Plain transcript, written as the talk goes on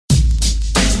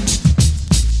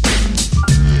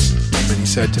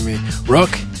said to me, Rook,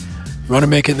 you want to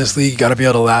make it in this league, you got to be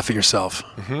able to laugh at yourself.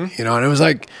 You know, and it was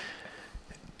like,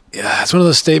 yeah, it's one of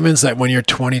those statements that when you're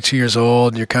 22 years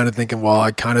old, you're kind of thinking, well,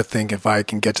 I kind of think if I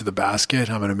can get to the basket,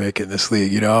 I'm going to make it in this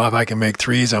league. You know, if I can make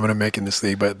threes, I'm going to make it in this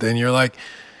league. But then you're like,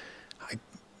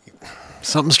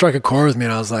 something struck a chord with me,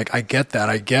 and I was like, I get that.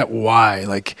 I get why.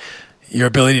 Like, your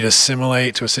ability to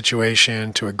assimilate to a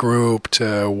situation, to a group,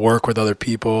 to work with other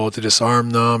people, to disarm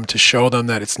them, to show them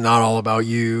that it's not all about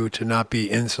you, to not be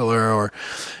insular or,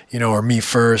 you know, or me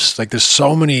first. Like, there's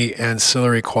so many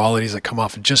ancillary qualities that come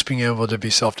off of just being able to be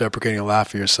self-deprecating and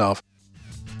laugh at yourself.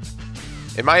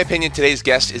 In my opinion, today's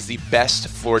guest is the best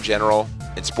floor general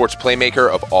and sports playmaker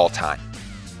of all time.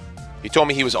 He told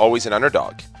me he was always an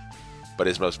underdog, but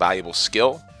his most valuable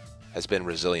skill has been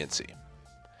resiliency.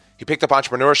 He picked up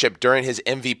entrepreneurship during his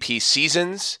MVP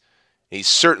seasons. He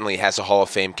certainly has a Hall of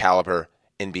Fame caliber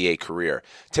NBA career.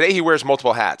 Today he wears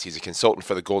multiple hats. He's a consultant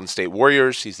for the Golden State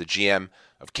Warriors. He's the GM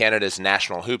of Canada's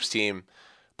national hoops team,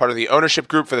 part of the ownership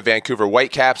group for the Vancouver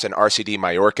Whitecaps and RCD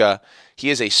Mallorca. He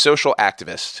is a social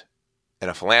activist and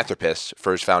a philanthropist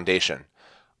for his foundation.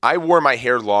 I wore my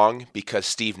hair long because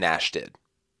Steve Nash did.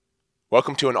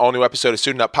 Welcome to an all-new episode of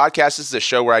Suiting Up Podcast. This is a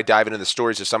show where I dive into the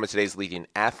stories of some of today's leading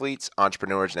athletes,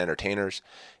 entrepreneurs, and entertainers.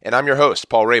 And I'm your host,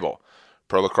 Paul Rabel,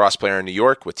 pro lacrosse player in New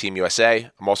York with Team USA.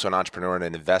 I'm also an entrepreneur and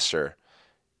an investor.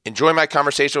 Enjoy my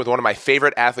conversation with one of my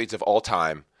favorite athletes of all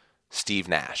time, Steve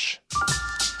Nash.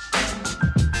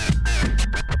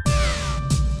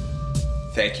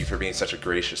 Thank you for being such a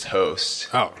gracious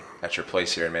host at your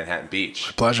place here in Manhattan Beach.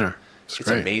 My pleasure. It's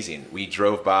amazing. We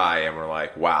drove by and we're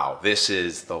like, wow, this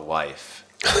is the life.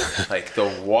 Like,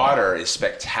 the water is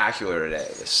spectacular today.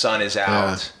 The sun is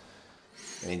out.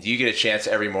 Yeah. I mean, do you get a chance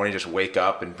every morning to just wake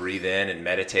up and breathe in and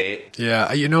meditate?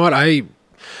 Yeah. You know what? I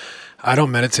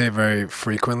don't meditate very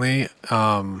frequently.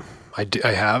 I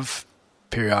have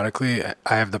periodically.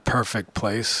 I have the perfect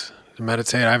place to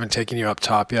meditate. I haven't taken you up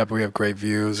top yet, but we have great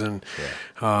views, and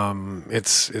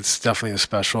it's definitely a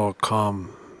special,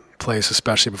 calm place,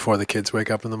 especially before the kids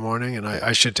wake up in the morning, and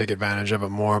I should take advantage of it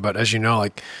more. But as you know,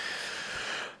 like,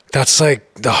 that's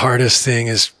like the hardest thing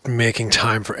is making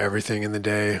time for everything in the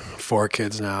day. 4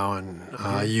 kids now,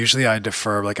 and usually I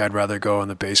defer. Like, I'd rather go in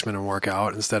the basement and work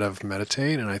out instead of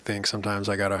meditate, and I think sometimes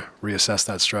I gotta reassess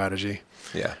that strategy.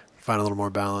 Yeah, find a little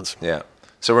more balance. Yeah.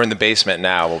 So we're in the basement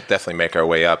now. We'll definitely make our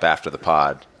way up after the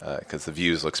pod because the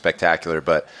views look spectacular.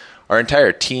 But our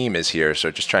entire team is here,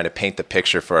 so just trying to paint the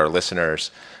picture for our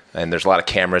listeners. And there's a lot of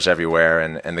cameras everywhere.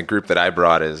 And the group that I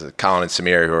brought is Colin and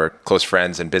Samir, who are close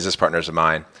friends and business partners of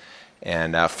mine.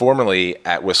 And formerly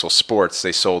at Whistle Sports,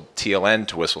 they sold TLN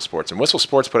to Whistle Sports. And Whistle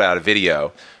Sports put out a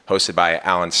video hosted by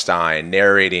Alan Stein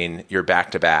narrating your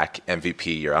back-to-back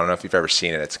MVP year. I don't know if you've ever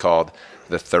seen it. It's called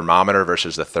The Thermometer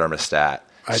versus the Thermostat,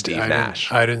 Steve Nash.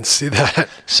 I didn't see that.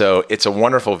 So it's a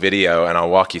wonderful video, and I'll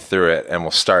walk you through it, and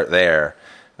we'll start there.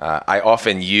 I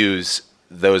often use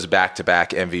those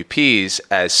back-to-back MVPs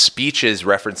as speeches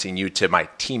referencing you to my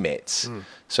teammates.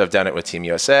 So I've done it with Team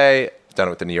USA, I've done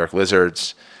it with the New York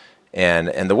Lizards,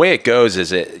 and the way it goes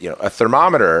is a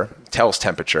thermometer tells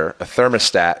temperature, a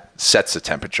thermostat sets the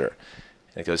temperature.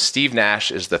 And it goes, Steve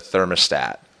Nash is the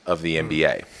thermostat of the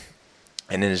NBA.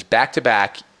 And in his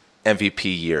back-to-back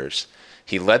MVP years,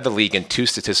 he led the league in 2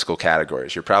 statistical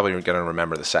categories. You're probably going to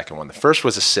remember the second one. The first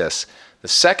was assists. The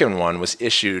second one was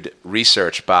issued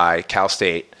research by Cal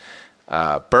State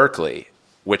Berkeley,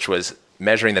 which was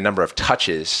measuring the number of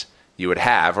touches you would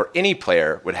have, or any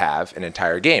player would have, an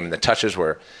entire game. And the touches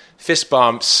were fist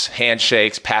bumps,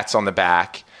 handshakes, pats on the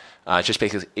back, just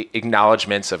basically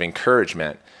acknowledgments of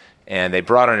encouragement. And they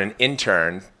brought on an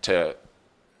intern to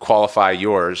qualify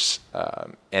yours,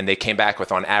 and they came back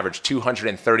with, on average,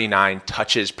 239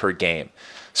 touches per game.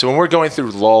 So when we're going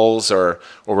through lulls or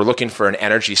we're looking for an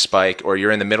energy spike, or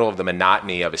you're in the middle of the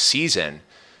monotony of a season,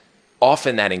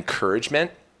 often that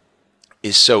encouragement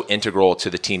is so integral to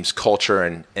the team's culture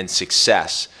and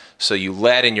success. So you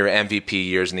led in your MVP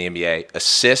years in the NBA,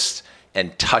 assists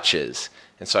and touches.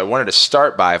 And so I wanted to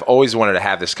start by, I've always wanted to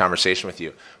have this conversation with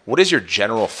you. What is your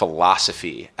general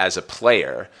philosophy as a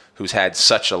player who's had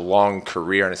such a long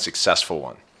career and a successful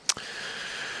one?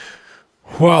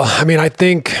 Well, I mean, I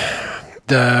think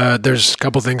there's a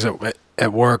couple things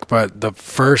at work, but the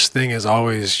first thing is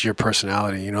always your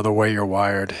personality, the way you're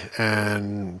wired.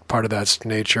 And part of that's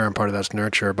nature and part of that's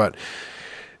nurture. But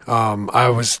I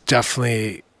am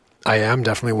definitely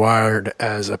wired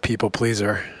as a people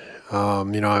pleaser.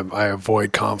 I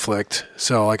avoid conflict.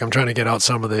 So like I'm trying to get out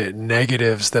some of the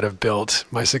negatives that have built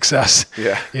my success.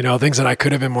 Yeah. Things that I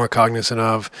could have been more cognizant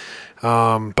of.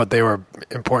 But they were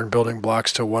important building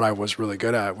blocks to what I was really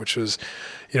good at, which was,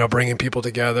 bringing people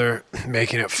together,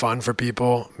 making it fun for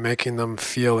people, making them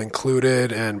feel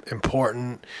included and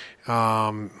important,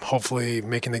 hopefully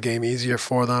making the game easier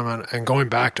for them and going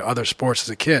back to other sports as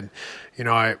a kid.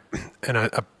 A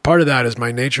part of that is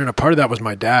my nature, and a part of that was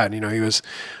my dad.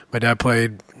 My dad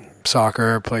played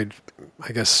soccer, played,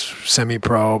 I guess,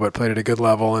 semi-pro, but played at a good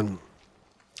level. And,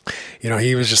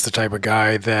 he was just the type of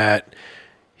guy that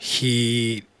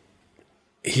he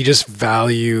just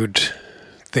valued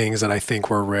things that I think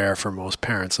were rare for most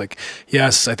parents. Like,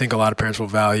 yes, I think a lot of parents will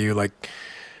value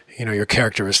your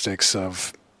characteristics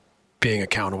of being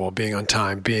accountable, being on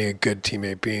time, being a good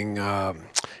teammate, being, a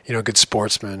good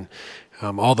sportsman,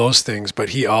 all those things. But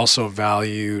he also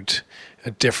valued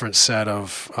a different set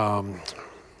of,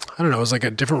 it was like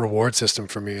a different reward system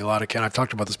for me. I've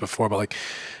talked about this before, but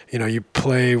you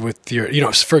play with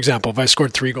your, for example, if I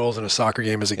scored 3 goals in a soccer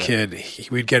game as a kid,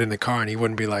 we'd get in the car and he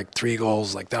wouldn't be like 3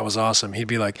 goals, like that was awesome. He'd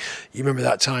be like, you remember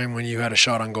that time when you had a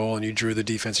shot on goal and you drew the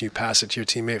defense and you passed it to your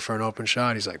teammate for an open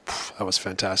shot? He's like, that was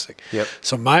fantastic. Yep.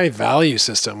 So my value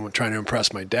system when trying to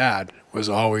impress my dad was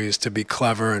always to be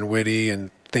clever and witty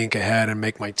and think ahead and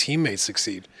make my teammates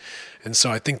succeed. And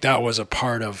so I think that was a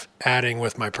part of adding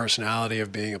with my personality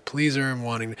of being a pleaser and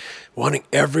wanting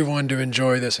everyone to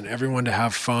enjoy this and everyone to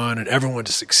have fun and everyone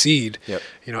to succeed. Yep.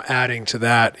 Adding to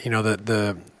that,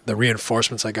 the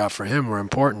reinforcements I got for him were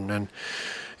important. And,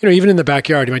 even in the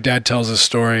backyard, my dad tells this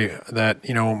story that,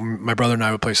 my brother and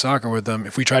I would play soccer with him.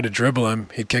 If we tried to dribble him,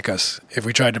 he'd kick us. If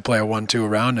we tried to play a 1-2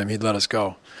 around him, he'd let us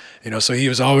go. So he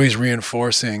was always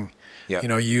reinforcing,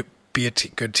 you be a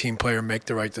good team player, make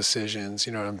the right decisions,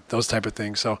 those type of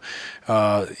things. So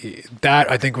that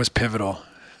I think was pivotal.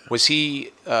 Was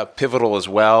he pivotal as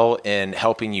well in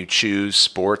helping you choose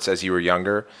sports as you were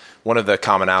younger? One of the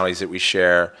commonalities that we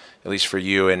share, at least for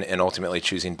you, and ultimately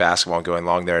choosing basketball and going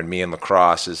along there, and me and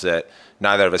lacrosse, is that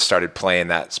neither of us started playing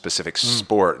that specific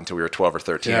sport until we were 12 or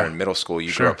 13 or in middle school.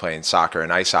 You grew up playing soccer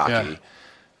and ice hockey.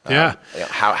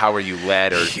 How were you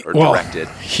led or directed?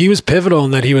 He was pivotal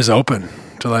in that he was open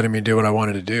to letting me do what I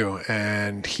wanted to do.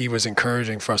 And he was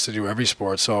encouraging for us to do every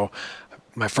sport. So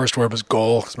my first word was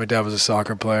goal because my dad was a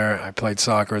soccer player. I played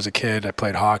soccer as a kid. I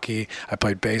played hockey. I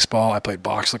played baseball. I played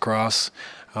box lacrosse.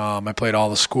 I played all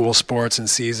the school sports in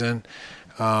season.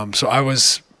 So I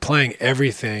was playing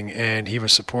everything, and he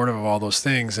was supportive of all those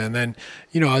things. And then,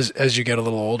 as you get a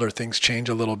little older, things change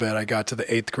a little bit. I got to the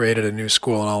 8th grade at a new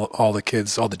school, and all the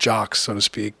kids, all the jocks, so to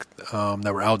speak,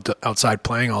 that were outside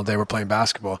playing all day were playing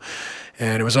basketball.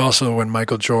 And it was also when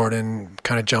Michael Jordan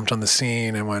kind of jumped on the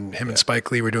scene, and when him and Spike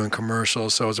Lee were doing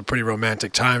commercials. So it was a pretty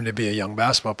romantic time to be a young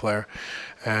basketball player.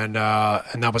 And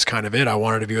that was kind of it. I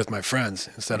wanted to be with my friends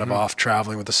instead of off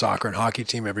traveling with the soccer and hockey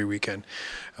team every weekend.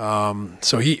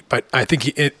 But I think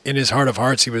in his heart of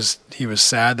hearts, he was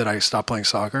sad that I stopped playing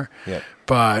soccer. Yeah.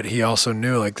 But he also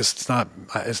knew it's not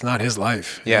his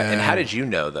life. Yeah. And how did you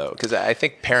know though? Because I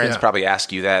think parents probably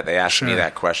ask you that. They ask me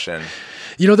that question.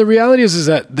 The reality is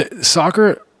that the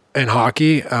soccer and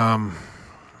hockey,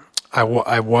 I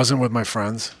wasn't with my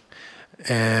friends.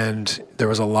 And there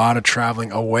was a lot of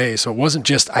traveling away. So it wasn't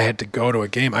just I had to go to a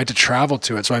game. I had to travel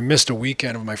to it. So I missed a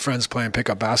weekend of my friends playing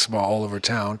pickup basketball all over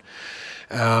town.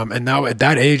 And now at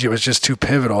that age, it was just too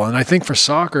pivotal. And I think for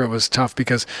soccer, it was tough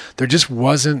because there just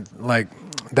wasn't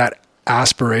that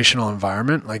aspirational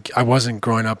environment. I wasn't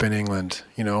growing up in England,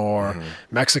 or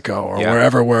Mexico or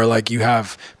wherever where you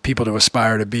have people to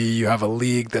aspire to be. You have a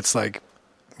league that's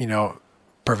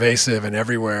pervasive and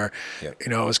everywhere. It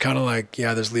was kind of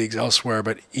there's leagues elsewhere,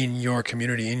 but in your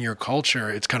community, in your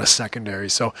culture, it's kind of secondary.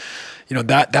 So,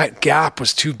 that gap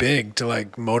was too big to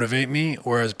motivate me.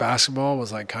 Whereas basketball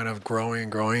was kind of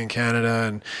growing in Canada.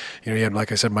 And, you had,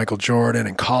 like I said, Michael Jordan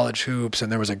and college hoops.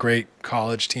 And there was a great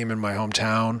college team in my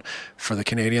hometown for the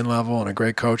Canadian level and a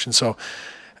great coach. And so,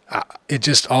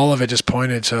 all of it just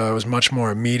pointed to it was much more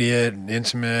immediate and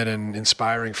intimate and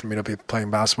inspiring for me to be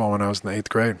playing basketball when I was in the 8th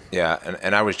grade. Yeah,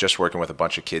 and I was just working with a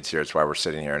bunch of kids here. It's why we're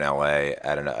sitting here in LA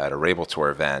at a Rabel Tour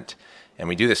event, and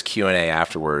we do this Q&A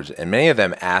afterwards. And many of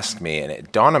them asked me, and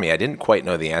it dawned on me I didn't quite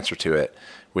know the answer to it,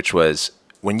 which was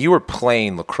when you were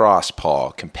playing lacrosse,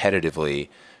 Paul, competitively,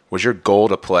 was your goal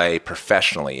to play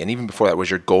professionally? And even before that, was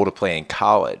your goal to play in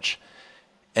college?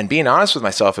 And being honest with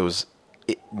myself,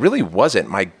 it really wasn't.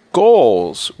 My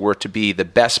goals were to be the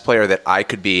best player that I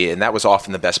could be, and that was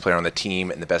often the best player on the team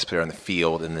and the best player on the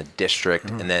field in the district,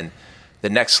 and then the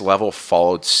next level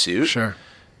followed suit. Sure.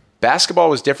 Basketball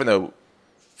was different, though.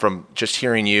 from just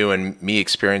hearing you and me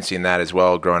experiencing that as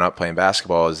well, growing up playing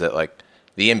basketball, is that like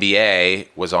the NBA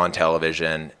was on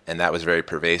television and that was very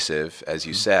pervasive, as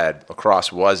you said.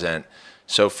 Lacrosse wasn't.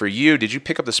 So for you, did you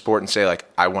pick up the sport and say like,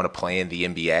 I want to play in the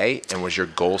NBA? And was your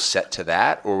goal set to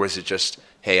that? Or was it just,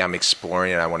 hey, I'm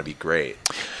exploring and I want to be great?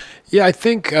 Yeah, I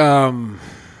think I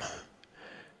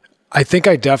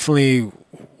definitely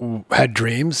had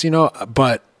dreams,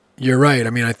 but you're right. I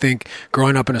mean, I think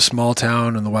growing up in a small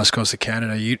town on the west coast of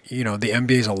Canada, you know, the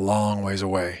NBA is a long ways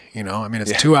away. I mean,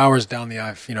 it's 2 hours down the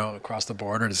across the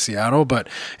border to Seattle, but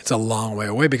it's a long way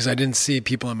away because I didn't see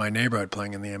people in my neighborhood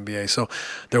playing in the NBA. So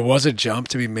there was a jump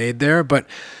to be made there. But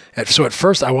at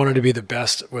first, I wanted to be the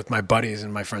best with my buddies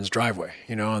in my friend's driveway,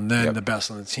 and then the best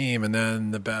on the team, and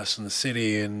then the best in the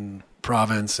city and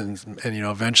province, and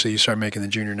eventually you start making the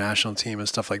junior national team and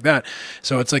stuff like that.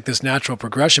 So it's like this natural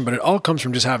progression, but it all comes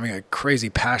from just having a crazy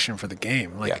passion for the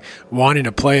game, wanting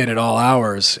to play it at all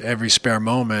hours, every spare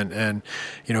moment, and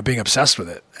being obsessed with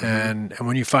it. And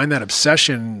when you find that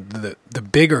obsession, the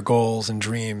bigger goals and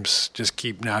dreams just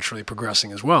keep naturally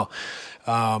progressing as well.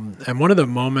 And one of the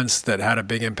moments that had a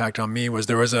big impact on me was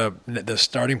the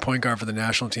starting point guard for the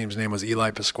national team's name was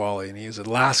Eli Pasquale, and he was the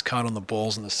last cut on the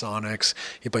Bulls and the Sonics.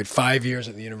 He played 5 years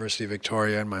at the University of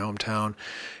Victoria in my hometown.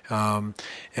 And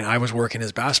I was working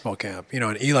his basketball camp,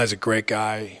 and Eli's a great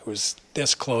guy who was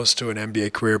this close to an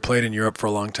NBA career, played in Europe for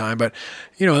a long time. But,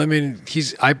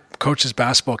 I coached his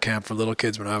basketball camp for little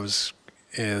kids when I was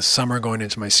summer going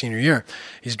into my senior year.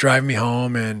 He's driving me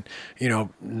home and,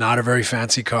 not a very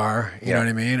fancy car, you know what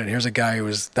I mean? And here's a guy who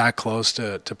was that close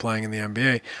to playing in the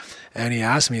NBA. And he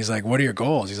asked me, he's like, what are your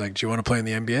goals? He's like, do you want to play in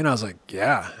the NBA? And I was like,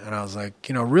 yeah. And I was like,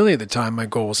 really at the time, my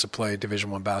goal was to play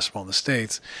Division I basketball in the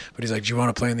States. But he's like, do you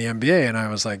want to play in the NBA? And I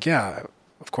was like, yeah,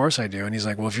 of course I do. And he's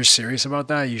like, well, if you're serious about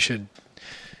that, you should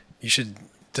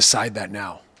decide that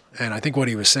now. And I think what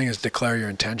he was saying is declare your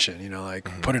intention,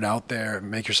 put it out there and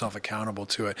make yourself accountable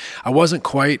to it. I wasn't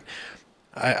quite,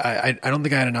 I don't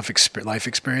think I had enough life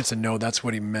experience to know that's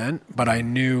what he meant, but I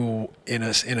knew in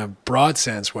a broad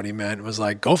sense what he meant was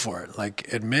like, go for it. Like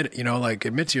admit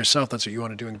to yourself that's what you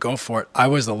want to do and go for it. I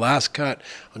was the last cut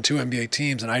on 2 NBA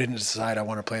teams and I didn't decide I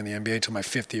want to play in the NBA until my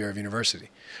 5th year of university.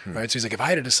 Right. So he's like, if I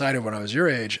had decided when I was your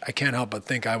age, I can't help but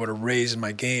think I would have raised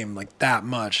my game like that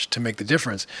much to make the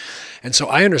difference. And so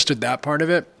I understood that part of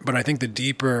it. But I think the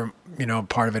deeper,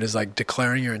 part of it is like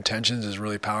declaring your intentions is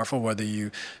really powerful, whether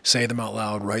you say them out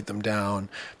loud, write them down,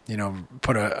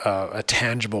 put a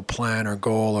tangible plan or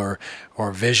goal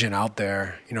or vision out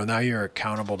there. Now you're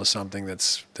accountable to something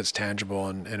that's tangible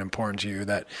and important to you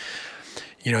that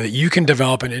you can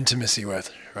develop an intimacy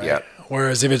with. Right. Yeah.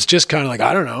 Whereas if it's just kind of like,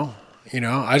 I don't know,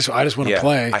 I just want to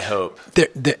play. I hope.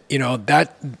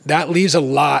 That leaves a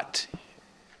lot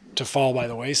to fall by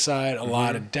the wayside, a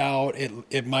lot of doubt.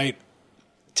 It might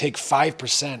take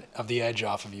 5% of the edge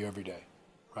off of you every day,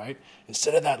 right?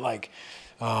 Instead of that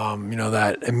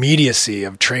that immediacy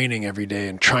of training every day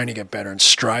and trying to get better and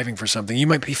striving for something, you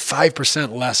might be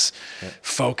 5% less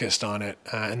focused on it.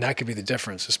 And that could be the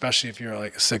difference, especially if you're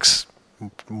like a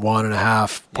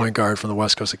 6'1.5" point guard from the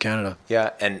west coast of Canada.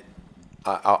 Yeah, and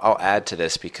I'll add to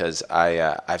this because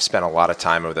I've spent a lot of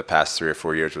time over the past 3 or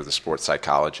 4 years with a sports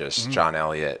psychologist, John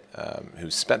Elliott,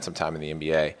 who's spent some time in the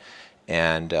NBA.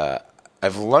 And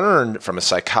I've learned from a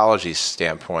psychology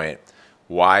standpoint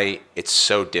why it's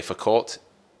so difficult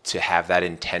to have that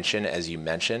intention, as you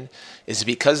mentioned, is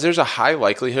because there's a high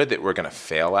likelihood that we're going to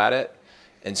fail at it.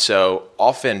 And so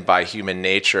often by human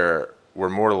nature, we're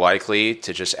more likely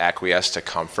to just acquiesce to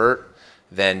comfort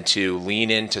than to lean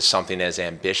into something as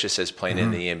ambitious as playing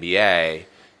in the NBA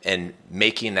and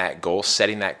making that goal,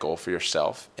 setting that goal for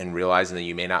yourself and realizing that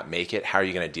you may not make it. How are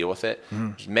you going to deal with it?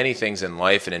 There's many things in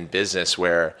life and in business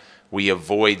where we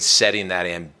avoid setting that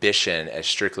ambition as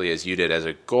strictly as you did as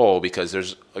a goal because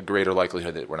there's a greater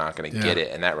likelihood that we're not going to get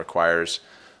it. And that requires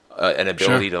an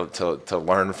ability to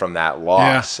learn from that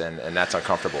loss, and that's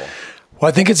uncomfortable. Well,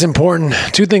 I think it's important.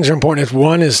 2 things are important.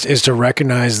 One is to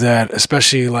recognize that,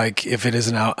 especially like if it is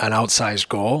an outsized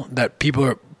goal, that people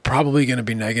are probably going to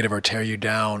be negative or tear you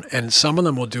down. And some of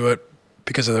them will do it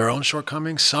because of their own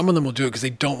shortcomings. Some of them will do it because they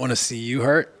don't want to see you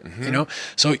hurt,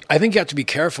 So I think you have to be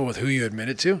careful with who you admit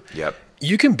it to. Yep.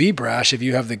 You can be brash if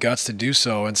you have the guts to do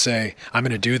so and say, I'm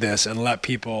going to do this and let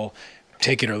people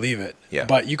take it or leave it. Yeah.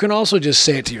 But you can also just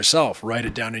say it to yourself, write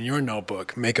it down in your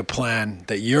notebook, make a plan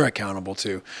that you're accountable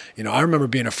to. I remember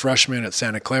being a freshman at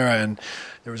Santa Clara and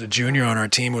there was a junior on our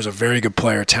team who was a very good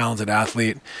player, talented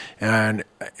athlete. And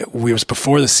it was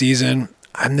before the season.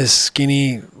 I'm this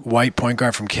skinny white point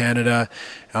guard from Canada.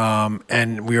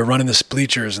 And we were running the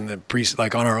bleachers in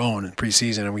on our own in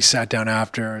preseason. And we sat down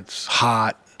after. It's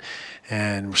hot.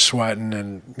 and we're sweating,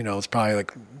 and it's probably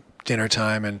like dinner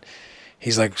time, and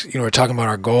he's like, we're talking about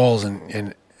our goals,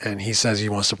 and he says he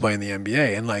wants to play in the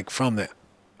NBA, and like from the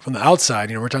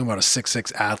outside, we're talking about a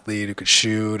 6'6" athlete who could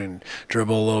shoot and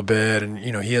dribble a little bit, and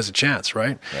he has a chance,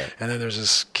 right? And then there's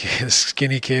this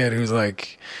skinny kid who's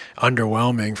like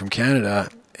underwhelming from Canada,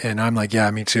 and I'm like,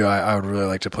 yeah, me too. I would really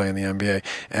like to play in the NBA.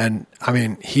 And I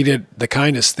mean, he did the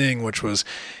kindest thing, which was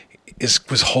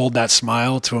hold that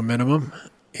smile to a minimum,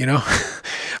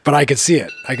 but I could see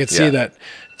it. I could see that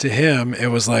to him, it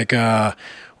was like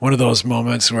one of those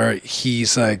moments where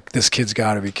he's like, this kid's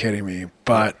got to be kidding me,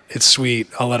 but it's sweet.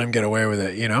 I'll let him get away with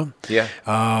it, Yeah.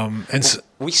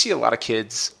 We see a lot of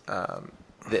kids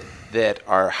that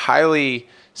are highly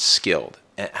skilled.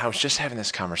 And I was just having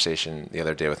this conversation the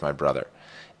other day with my brother,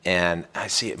 and I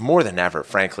see it more than ever,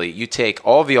 frankly. You take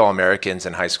all the All-Americans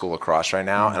in high school lacrosse right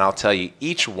now, and I'll tell you,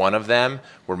 each one of them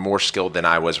were more skilled than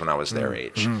I was when I was their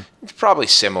age. It's probably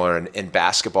similar in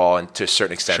basketball, and to a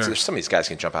certain extent. So some of these guys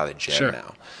can jump out of the gym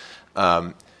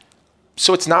now.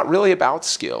 So it's not really about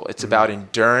skill. It's about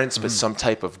endurance, but some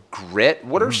type of grit.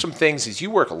 What are some things, as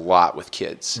you work a lot with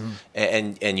kids,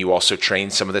 and you also train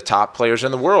some of the top players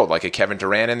in the world, like a Kevin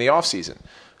Durant in the offseason.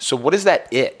 So what is that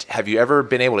it? Have you ever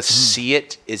been able to see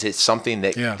it? Is it something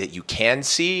that you can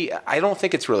see? I don't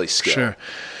think it's really skill. Sure.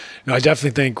 No, I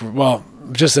definitely think, well,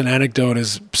 just an anecdote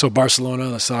is, so Barcelona,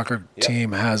 the soccer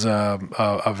team, has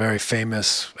a very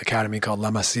famous academy called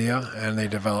La Masia, and they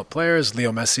develop players.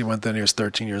 Leo Messi went there when he was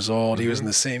 13 years old. He was in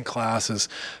the same class as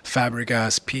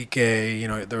Fabregas,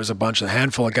 Piqué. There was a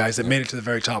handful of guys that made it to the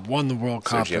very top, won the World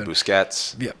Cup. Sergio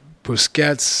Busquets. Yeah.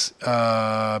 Busquets,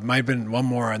 might have been one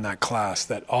more in that class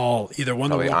that all either won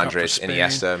probably the World Andres Cup for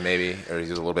Spain. Iniesta, maybe, or he's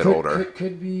a little bit older.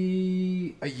 Could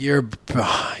be a year,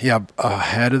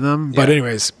 ahead of them. But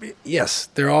anyways, yes,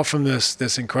 they're all from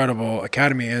this incredible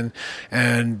academy,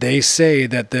 and they say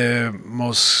that the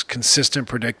most consistent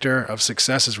predictor of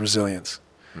success is resilience,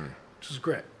 which is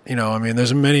great.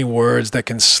 There's many words that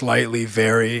can slightly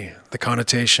vary the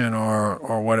connotation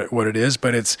or what it is,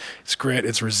 but it's grit,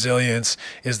 it's resilience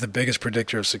is the biggest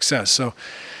predictor of success. So,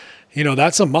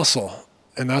 that's a muscle,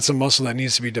 and that's a muscle that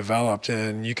needs to be developed,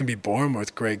 and you can be born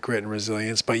with great grit and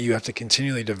resilience, but you have to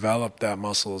continually develop that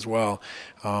muscle as well.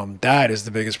 That is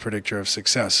the biggest predictor of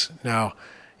success. Now,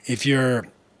 if you're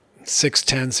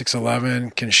 6'10",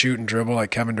 6'11", can shoot and dribble like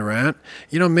Kevin Durant,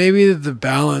 maybe the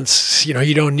balance,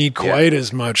 you don't need quite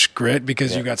as much grit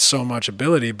because you got so much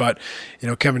ability, but,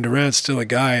 Kevin Durant's still a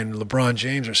guy, and LeBron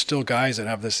James are still guys that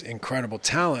have this incredible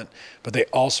talent, but they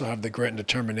also have the grit and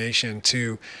determination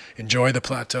to enjoy the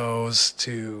plateaus,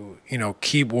 to,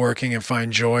 keep working and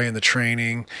find joy in the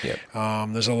training.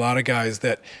 There's a lot of guys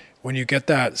that, when you get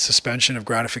that suspension of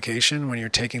gratification, when you're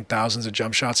taking thousands of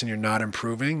jump shots and you're not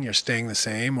improving, you're staying the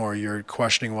same, or you're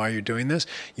questioning why you're doing this,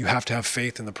 you have to have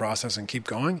faith in the process and keep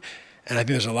going. And I think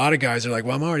there's a lot of guys that are like,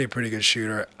 well, I'm already a pretty good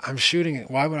shooter. I'm shooting.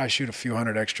 Why would I shoot a few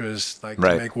hundred extras to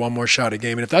make one more shot a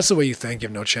game? And if that's the way you think, you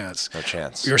have no chance. No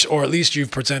chance. Or at least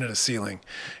you've presented a ceiling.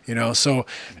 So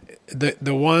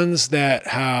the ones that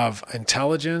have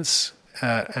intelligence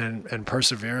and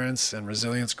perseverance and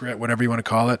resilience, grit, whatever you want to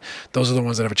call it, those are the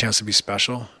ones that have a chance to be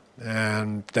special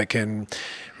and that can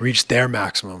reach their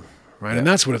maximum, right? And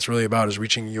that's what it's really about, is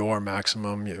reaching your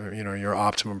maximum, your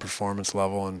optimum performance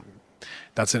level. And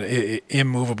that's an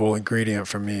immovable ingredient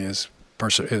for me is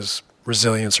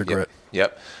resilience or grit.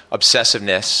 Yep.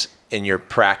 Obsessiveness in your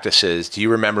practices. Do you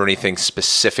remember anything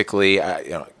specifically?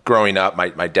 Growing up,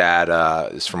 my dad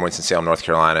is from Winston-Salem, North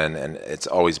Carolina, and it's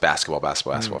always basketball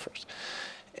first.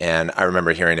 And I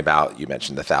remember hearing about, you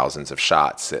mentioned the thousands of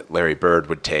shots that Larry Bird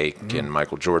would take and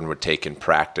Michael Jordan would take in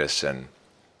practice. And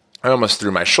I almost threw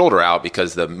my shoulder out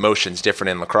because the motion's different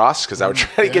in lacrosse, because I would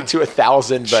try to get to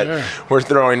 1,000, but we're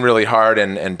throwing really hard,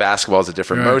 and basketball is a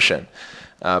different motion.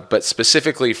 But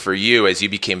specifically for you, as you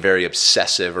became very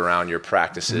obsessive around your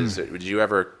practices, did you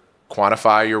ever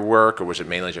quantify your work, or was it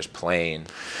mainly just playing?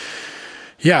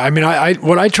 Yeah, I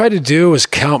what I try to do is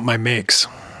count my makes.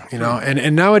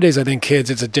 And nowadays I think kids,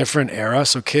 it's a different era.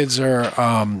 So kids are,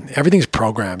 everything's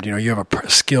programmed. You have a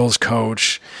skills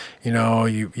coach,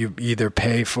 you either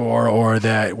pay for or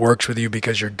that works with you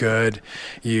because you're good.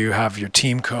 You have your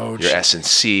team coach. Your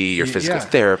S&C, your physical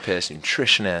therapist,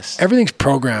 nutritionist. Everything's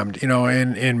programmed.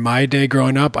 In my day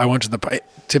growing up, I went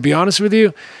to be honest with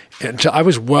you, I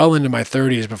was well into my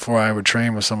 30s before I would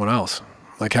train with someone else.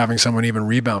 Like having someone even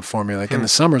rebound for me. Like in the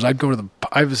summers, I'd go to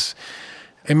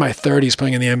in my 30s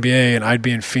playing in the NBA, and I'd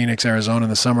be in Phoenix, Arizona in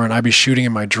the summer, and I'd be shooting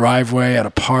in my driveway at a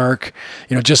park,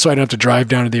 just so I didn't have to drive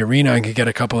down to the arena and could get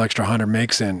a couple extra 100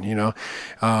 makes in,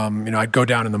 I'd go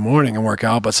down in the morning and work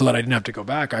out, but so that I didn't have to go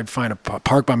back, I'd find a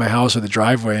park by my house or the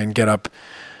driveway and get up,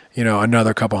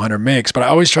 another couple 100 makes. But I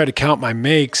always try to count my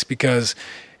makes because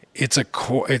it's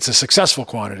a successful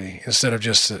quantity instead of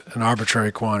just an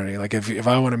arbitrary quantity. Like if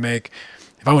I want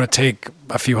to take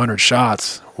a few hundred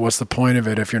shots, what's the point of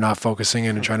it if you're not focusing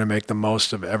in and trying to make the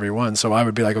most of every one? So I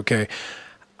would be like, okay,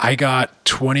 I got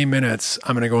 20 minutes.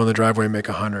 I'm going to go in the driveway and make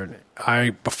 100.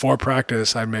 Before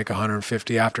practice, I'd make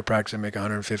 150. After practice, I'd make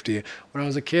 150. When I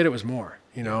was a kid, it was more,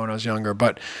 when I was younger.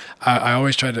 But I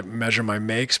always tried to measure my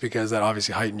makes because that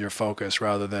obviously heightened your focus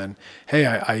rather than, hey,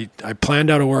 I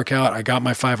planned out a workout. I got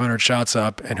my 500 shots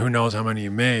up, and who knows how many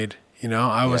you made.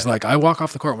 I was like, I walk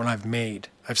off the court when I've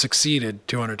succeeded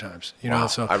 200 times. Wow.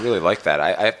 So I really like that.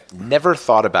 I've never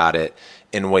thought about it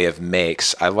in way of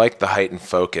makes. I like the heightened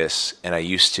focus, and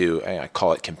I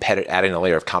call it adding a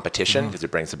layer of competition because it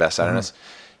brings the best out of us.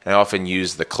 And I often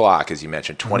use the clock, as you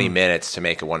mentioned, 20 minutes to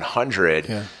make a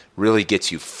 100 really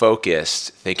gets you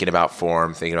focused, thinking about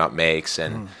form, thinking about makes.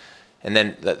 And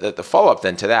then the follow-up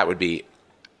then to that would be,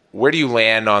 where do you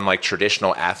land on like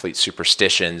traditional athlete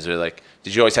superstitions, or like,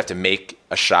 did you always have to make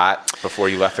a shot before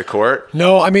you left the court?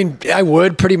 No, I mean, I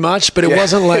would pretty much, but it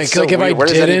wasn't like, so if I didn't, where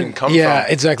does that even come from?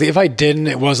 Exactly. If I didn't,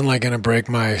 it wasn't like going to break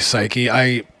my psyche.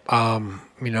 I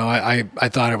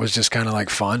thought it was just kind of like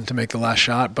fun to make the last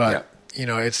shot, but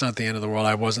it's not the end of the world.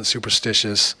 I wasn't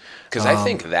superstitious. Because I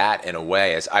think that in a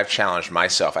way, as I've challenged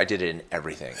myself, I did it in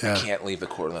everything. I can't leave the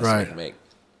court unless I can make.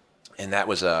 And that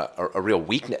was a real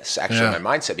weakness, actually, in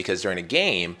my mindset, because during a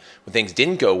game, when things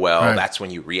didn't go well, that's when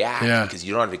you react because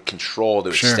you don't have the control to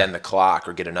extend the clock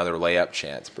or get another layup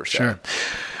chance, per se. Sure.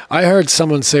 I heard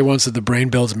someone say once that the brain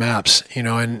builds maps,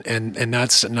 and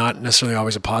that's not necessarily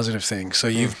always a positive thing. So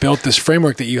you've built this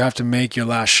framework that you have to make your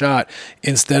last shot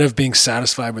instead of being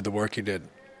satisfied with the work you did.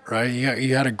 Right?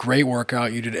 You had a great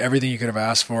workout. You did everything you could have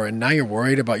asked for. And now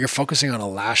you're focusing on a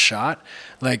last shot.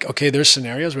 Like, okay, there's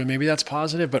scenarios where maybe that's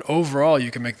positive, but overall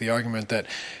you can make the argument that,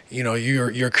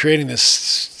 you're creating this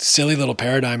silly little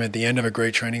paradigm at the end of a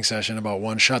great training session about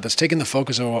one shot that's taking the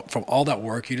focus from all that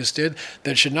work you just did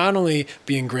that should not only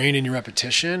be ingrained in your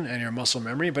repetition and your muscle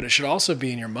memory, but it should also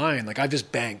be in your mind. Like, I've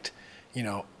just banked,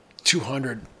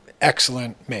 200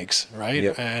 excellent makes, right?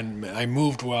 Yep. And I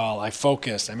moved well, I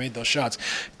focused, I made those shots.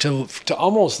 To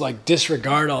almost like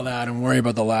disregard all that and worry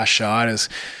about the last shot it's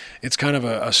kind of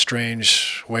a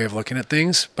strange way of looking at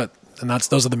things,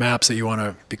 those are the maps that you want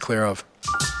to be clear of.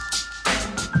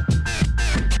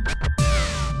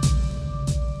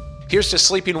 Here's to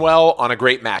sleeping well on a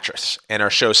great mattress and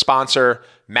our show sponsor,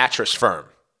 Mattress Firm.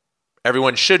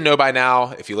 Everyone should know by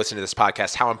now, if you listen to this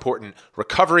podcast, how important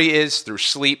recovery is through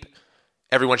sleep.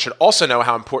 Everyone should also know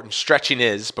how important stretching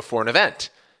is before an event.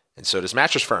 And so does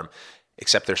Mattress Firm,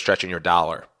 except they're stretching your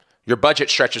dollar. Your budget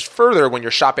stretches further when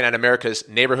you're shopping at America's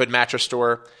neighborhood mattress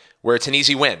store, where it's an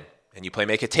easy win, and you play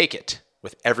make it take it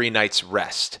with every night's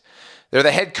rest. They're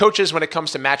the head coaches when it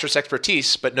comes to mattress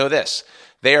expertise, but know this,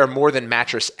 they are more than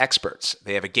mattress experts.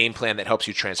 They have a game plan that helps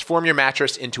you transform your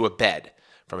mattress into a bed.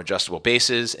 From adjustable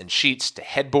bases and sheets to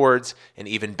headboards and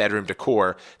even bedroom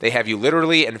decor, they have you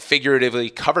literally and figuratively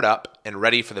covered up and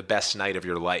ready for the best night of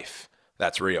your life.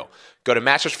 That's real. Go to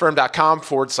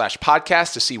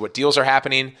mattressfirm.com/podcast to see what deals are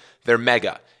happening. They're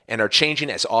mega and are changing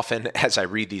as often as I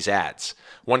read these ads.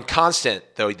 One constant,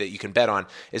 though, that you can bet on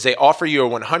is they offer you a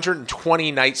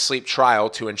 120-night sleep trial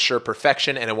to ensure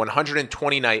perfection and a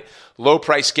 120-night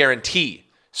low-price guarantee,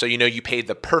 so you know you paid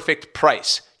the perfect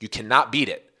price. You cannot beat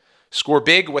it. Score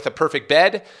big with a perfect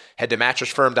bed. Head to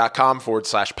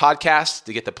mattressfirm.com/podcast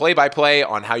to get the play-by-play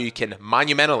on how you can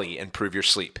monumentally improve your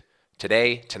sleep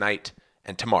today, tonight,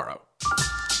 and tomorrow.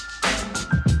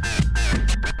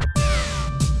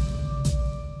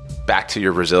 Back to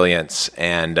your resilience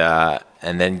and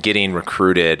then getting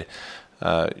recruited.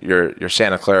 Your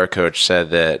Santa Clara coach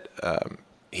said that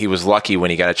he was lucky when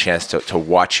he got a chance to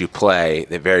watch you play,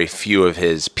 that very few of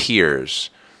his peers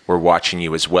were watching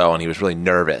you as well, and he was really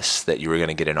nervous that you were going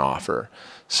to get an offer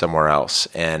somewhere else.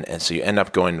 And so you end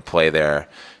up going to play there,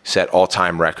 set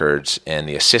all-time records in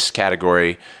the assist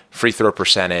category, free throw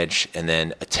percentage, and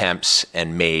then attempts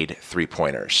and made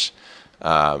three-pointers.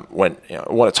 I want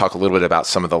to talk a little bit about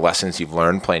some of the lessons you've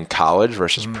learned playing college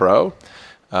versus pro.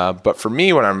 But for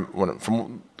me,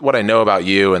 from what I know about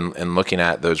you and looking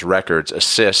at those records,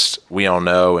 assists, we all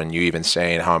know, and you even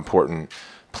saying how important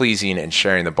pleasing and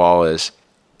sharing the ball is.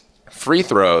 Free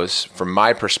throws, from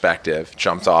my perspective,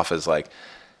 jumped off as like,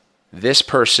 this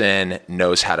person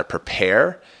knows how to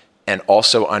prepare and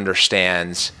also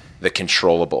understands the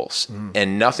controllables.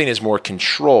 And nothing is more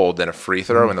controlled than a free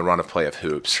throw in the run of play of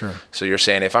hoops. Sure. So you're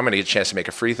saying, if I'm going to get a chance to make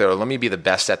a free throw, let me be the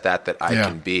best at that I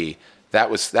can be. That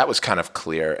was kind of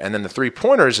clear. And then the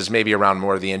 3-pointers is maybe around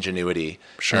more of the ingenuity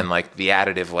and like the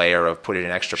additive layer of putting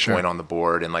an extra point on the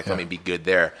board and like, let me be good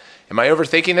there. Am I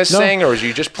overthinking this thing, or is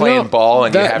you just playing ball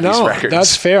and you have these records?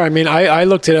 That's fair. I mean, I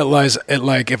looked at it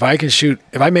like if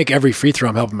I make every free throw,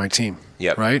 I'm helping my team.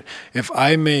 Yep. Right? If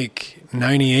I make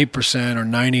 98% or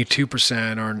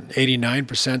 92% or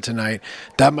 89% tonight,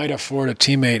 that might afford a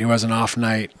teammate who has an off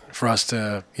night for us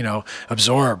to,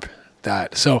 absorb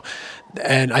that. So,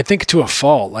 and I think to a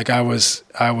fault, like I was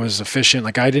efficient.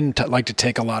 Like I didn't like to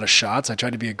take a lot of shots. I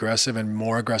tried to be aggressive and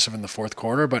more aggressive in the fourth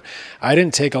quarter, but I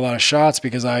didn't take a lot of shots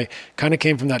because I kind of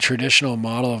came from that traditional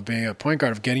model of being a point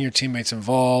guard, of getting your teammates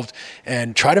involved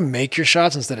and try to make your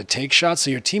shots instead of take shots, so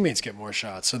your teammates get more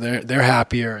shots. So they're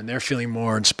happier and they're feeling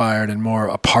more inspired and more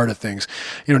a part of things.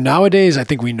 Nowadays I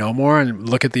think we know more, and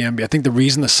look at the NBA. I think the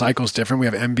reason the cycle is different, we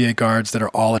have NBA guards that are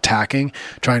all attacking,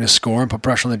 trying to score and put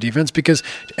pressure on the defense, because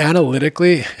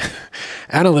analytically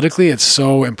it's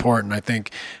so important. I think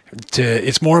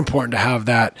it's more important to have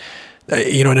that,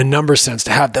 in a number sense,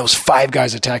 to have those 5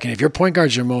 guys attacking. If your point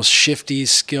guard's your most shifty,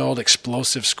 skilled,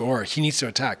 explosive scorer, he needs to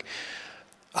attack.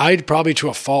 I probably to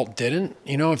a fault didn't,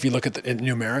 if you look at it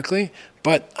numerically,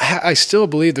 but I still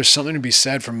believe there's something to be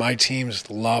said for my teams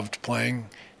loved playing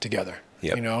together.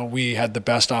 Yep. We had the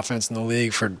best offense in the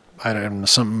league for, I don't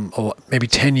know, maybe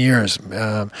 10 years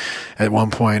at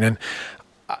one point. And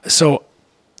so,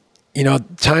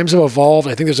 times have evolved.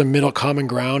 I think there's a middle common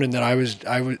ground, and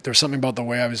that there's something about the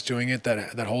way I was doing it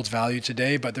that holds value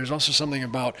today. But there's also something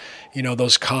about,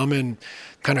 those common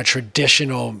kind of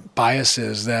traditional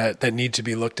biases that need to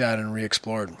be looked at and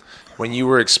re-explored. When you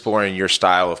were exploring your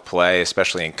style of play,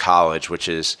 especially in college, which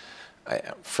is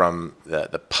from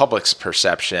the public's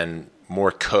perception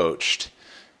more coached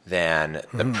than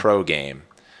the pro game,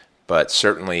 but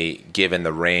certainly given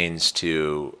the reins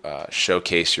to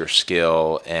showcase your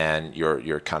skill and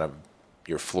your kind of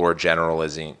your floor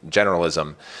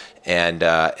generalism.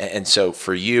 And so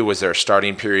for you, was there a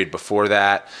starting period before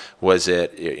that? Was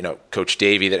it, Coach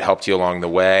Davey that helped you along the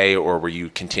way, or were you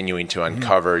continuing to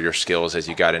uncover your skills as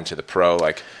you got into the pro?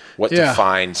 Like, what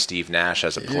defined Steve Nash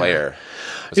as a player?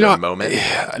 Was there a moment?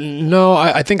 No,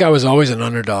 I think I was always an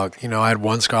underdog. I had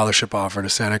one scholarship offer to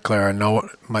Santa Clara.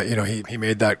 He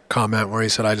made that comment where he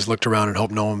said, I just looked around and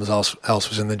hoped no one else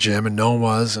was in the gym, and no one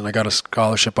was. And I got a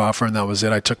scholarship offer, and that was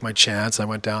it. I took my chance. I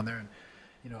went down there,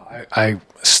 and I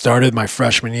started my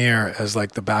freshman year as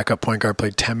like the backup point guard,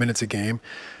 played 10 minutes a game.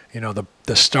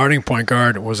 The starting point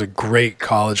guard was a great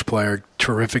college player,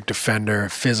 terrific defender,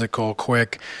 physical,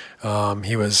 quick.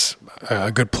 He was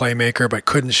a good playmaker, but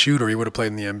couldn't shoot, or he would have played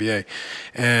in the NBA.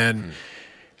 And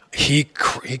he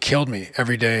killed me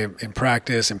every day in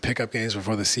practice and pickup games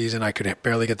before the season. I could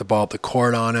barely get the ball up the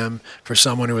court on him. For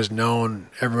someone who was known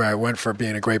everywhere I went for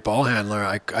being a great ball handler,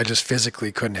 I just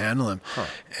physically couldn't handle him.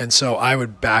 And so I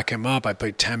would back him up. I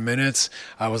played 10 minutes.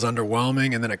 I was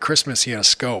underwhelming. And then at Christmas, he had a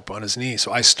scope on his knee.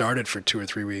 So I started for 2 or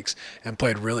 3 weeks and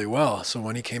played really well. So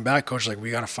when he came back, coach was like,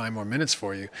 we got to find more minutes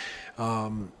for you.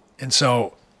 And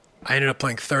so I ended up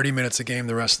playing 30 minutes a game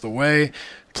the rest of the way,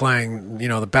 playing,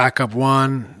 the backup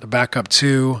 1, the backup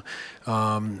 2,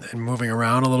 and moving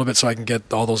around a little bit so I can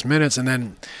get all those minutes. And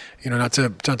then, not to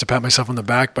pat myself on the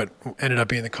back, but ended up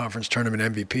being the conference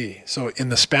tournament MVP. So in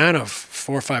the span of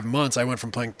 4 or 5 months, I went from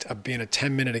being a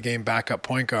 10-minute a game backup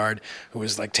point guard who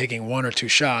was like taking 1 or 2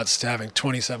 shots to having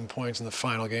 27 points in the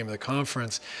final game of the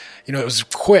conference. It was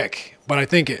quick, but I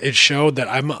think it showed that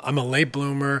I'm a late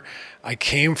bloomer. I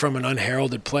came from an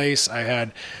unheralded place. I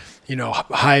had,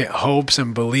 high hopes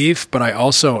and belief, but I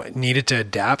also needed to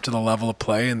adapt to the level of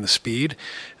play and the speed,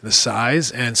 the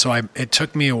size. And so it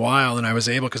took me a while, and I was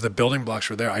able, because the building blocks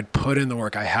were there. I'd put in the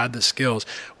work. I had the skills.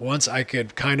 Once I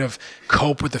could kind of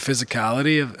cope with the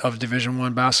physicality of Division I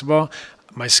basketball,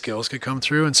 my skills could come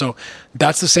through. And so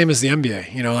that's the same as the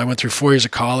NBA. I went through 4 years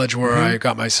of college where I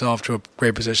got myself to a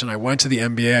great position. I went to the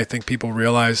NBA. I think people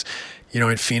realize,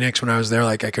 in Phoenix when I was there,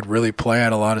 like I could really play. I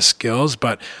had a lot of skills,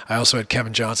 but I also had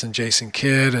Kevin Johnson, Jason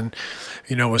Kidd, and,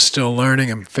 was still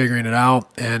learning and figuring it out.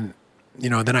 And,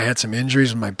 then I had some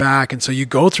injuries in my back. And so you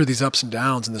go through these ups and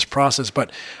downs in this process, but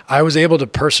I was able to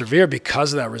persevere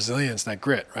because of that resilience, that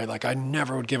grit, right? Like I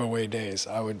never would give away days.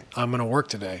 I'm going to work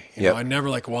today. I never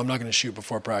I'm not going to shoot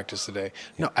before practice today.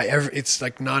 No, it's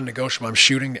like non-negotiable. I'm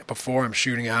shooting before, I'm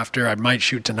shooting after. I might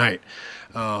shoot tonight.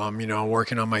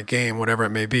 Working on my game, whatever it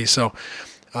may be. So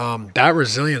that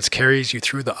resilience carries you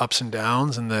through the ups and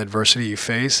downs and the adversity you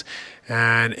face,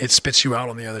 and it spits you out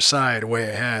on the other side, way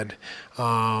ahead.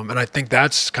 And I think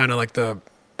that's kind of like the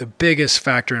biggest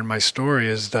factor in my story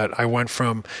is that I went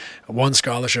from one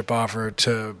scholarship offer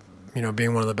to,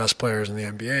 being one of the best players in the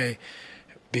NBA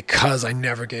because I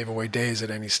never gave away days at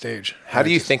any stage. How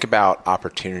do you think about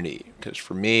opportunity? Because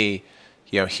for me,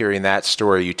 hearing that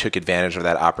story, you took advantage of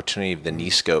that opportunity of the knee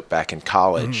scope back in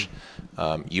college.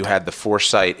 You had the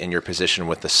foresight in your position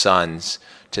with the Suns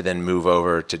to then move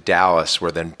over to Dallas,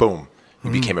 where then, boom,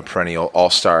 you became a perennial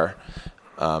all-star.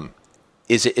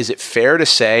 Is it fair to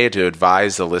say, to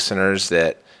advise the listeners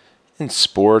that in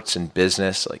sports and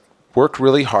business, like, work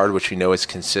really hard, which we know is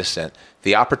consistent,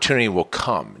 the opportunity will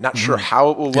come. Not sure how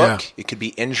it will look. Yeah. It could be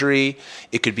injury.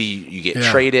 It could be you get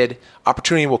traded.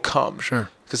 Opportunity will come. Sure.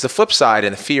 Because the flip side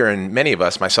and the fear in many of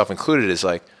us, myself included, is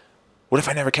like, what if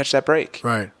I never catch that break?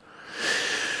 Right.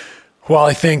 Well,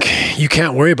 I think you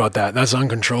can't worry about that. That's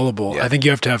uncontrollable. Yeah. I think you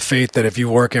have to have faith that if you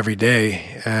work every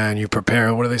day and you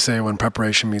prepare, what do they say when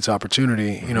preparation meets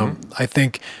opportunity? I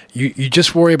think you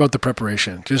just worry about the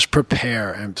preparation. Just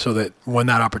prepare, and so that when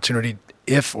that opportunity,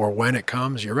 if or when it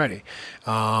comes, you're ready.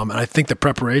 And I think the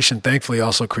preparation, thankfully,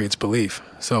 also creates belief.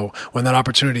 So when that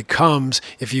opportunity comes,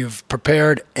 if you've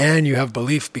prepared and you have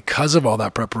belief because of all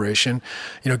that preparation,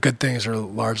 good things are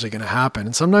largely going to happen.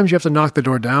 And sometimes you have to knock the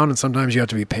door down, and sometimes you have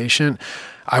to be patient.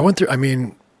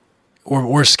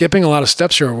 We're skipping a lot of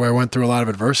steps here where I went through a lot of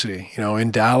adversity.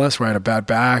 In Dallas, where I had a bad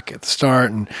back at the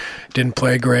start and didn't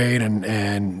play great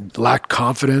and lacked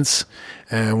confidence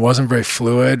and wasn't very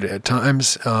fluid at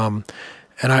times.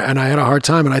 And I had a hard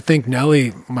time. And I think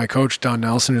Nelly, my coach, Don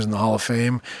Nelson, who's in the Hall of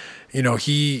Fame,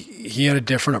 he had a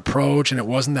different approach, and it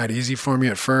wasn't that easy for me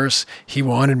at first. He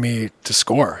wanted me to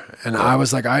score. And I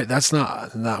was like, that's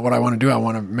not what I want to do. I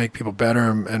want to make people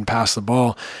better and pass the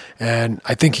ball. And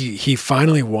I think he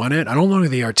finally won it. I don't know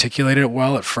if he articulated it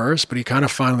well at first, but he kind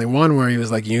of finally won, where he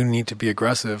was like, you need to be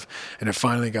aggressive. And it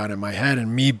finally got in my head.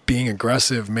 And me being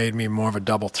aggressive made me more of a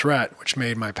double threat, which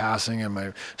made my passing and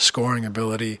my scoring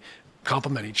ability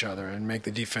complement each other and make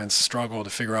the defense struggle to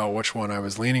figure out which one I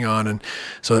was leaning on. And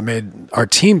so it made our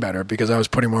team better because I was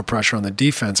putting more pressure on the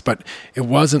defense. But I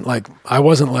wasn't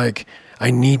like,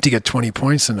 I need to get 20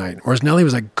 points tonight. Whereas Nelly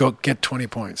was like, go get 20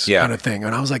 points kind of thing.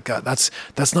 And I was like, God, that's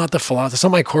not the philosophy. That's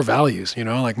not my core values.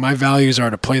 Like my values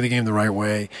are to play the game the right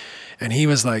way. And he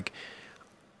was like,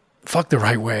 fuck the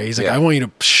right way. He's like, I want you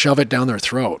to shove it down their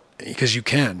throat because you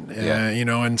can,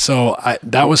 and so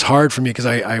that was hard for me because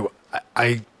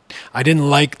I didn't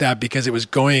like that because it was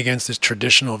going against this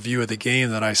traditional view of the game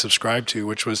that I subscribed to,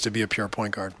 which was to be a pure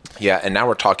point guard. Yeah, and now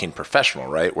we're talking professional,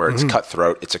 right? Where it's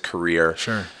cutthroat, it's a career.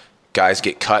 Sure. Guys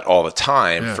get cut all the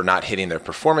time for not hitting their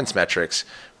performance metrics.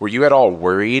 Were you at all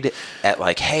worried at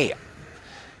like, hey,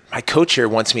 my coach here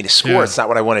wants me to score. Yeah. It's not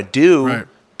what I want to do. Right.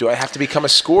 Do I have to become a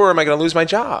scorer? Am I going to lose my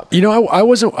job? I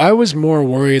was more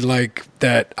worried like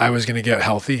that I was going to get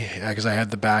healthy because I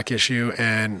had the back issue.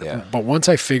 But once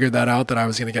I figured that out, that I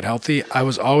was going to get healthy, I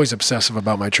was always obsessive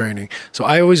about my training. So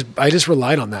I just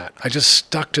relied on that. I just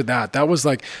stuck to that. That was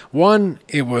like,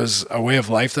 it was a way of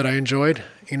life that I enjoyed.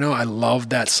 I loved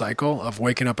that cycle of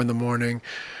waking up in the morning,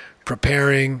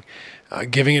 preparing,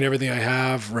 giving it everything I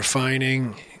have,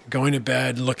 refining, going to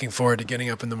bed, looking forward to getting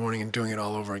up in the morning and doing it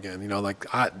all over again.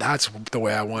 That's the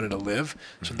way I wanted to live.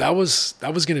 So that was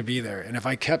going to be there. And if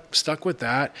I kept stuck with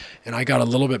that and I got a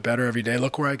little bit better every day,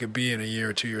 look where I could be in a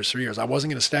year, 2 years, 3 years. I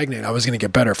wasn't going to stagnate. I was going to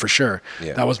get better for sure.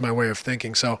 Yeah. That was my way of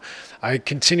thinking. So I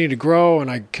continued to grow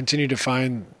and I continued to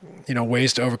find,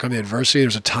 ways to overcome the adversity. There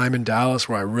was a time in Dallas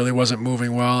where I really wasn't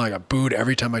moving well. I got booed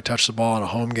every time I touched the ball in a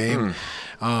home game.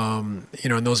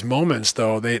 In those moments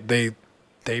though,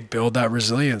 they build that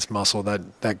resilience muscle,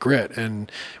 that grit,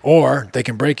 or they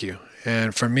can break you.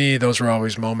 And for me, those were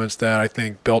always moments that I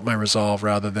think built my resolve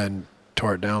rather than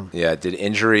tore it down. Yeah. Did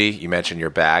injury, you mentioned your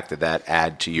back, did that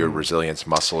add to your resilience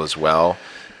muscle as well?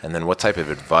 And then what type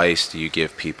of advice do you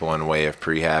give people in way of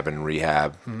prehab and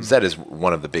rehab? Because that is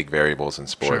one of the big variables in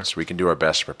sports. Sure. We can do our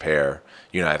best to prepare.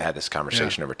 You and I have had this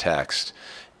conversation over text.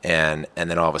 And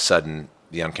then all of a sudden,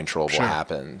 the uncontrollable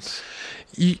happens.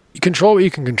 You control what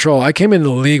you can control. I came into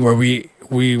the league where we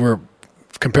were,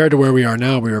 compared to where we are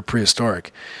now, we were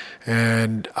prehistoric.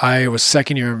 And I was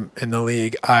second year in the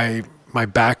league. My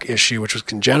back issue, which was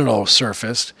congenital,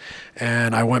 surfaced.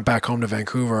 And I went back home to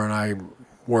Vancouver and I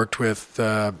worked with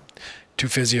two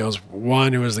physios.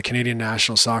 One who was the Canadian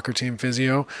national soccer team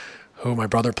physio, who my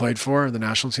brother played for, the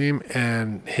national team,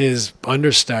 and his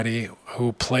understudy,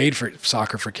 who played for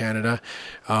soccer for Canada,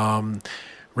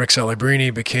 Rick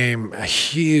Celebrini became a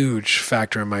huge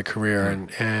factor in my career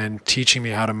and teaching me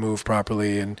how to move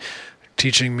properly and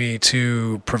teaching me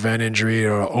to prevent injury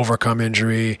or overcome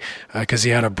injury, because he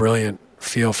had a brilliant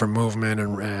feel for movement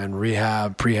and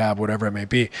rehab, prehab, whatever it may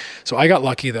be. So I got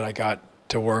lucky that I got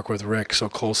to work with Rick so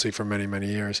closely for many, many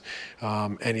years.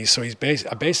 And he's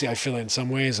basically, I feel in some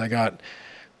ways I got,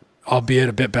 albeit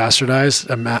a bit bastardized,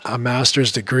 a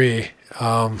master's degree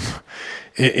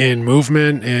in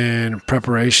movement, in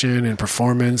preparation, in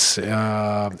performance,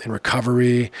 in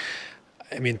recovery.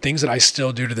 I mean, things that I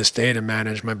still do to this day to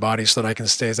manage my body so that I can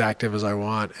stay as active as I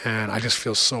want. And I just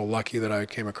feel so lucky that I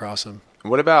came across him.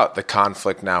 What about the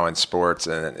conflict now in sports?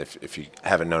 And if you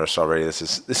haven't noticed already, this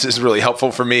is really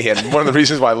helpful for me, and one of the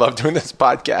reasons why I love doing this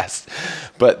podcast.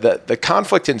 But the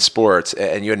conflict in sports,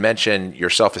 and you had mentioned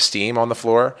your self-esteem on the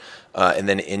floor, and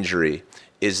then injury,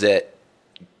 is that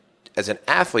as an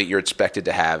athlete, you're expected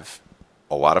to have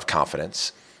a lot of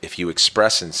confidence. If you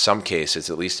express in some cases,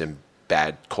 at least in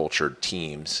bad cultured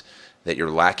teams, that you're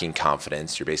lacking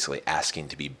confidence, you're basically asking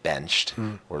to be benched,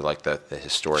 or like the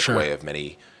historic way of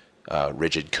many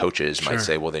rigid coaches might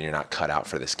say, well, then you're not cut out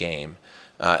for this game.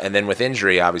 And then with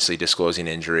injury, obviously disclosing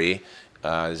injury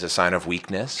is a sign of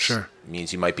weakness. It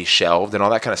means you might be shelved and all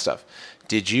that kind of stuff.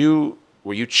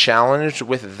 Were you challenged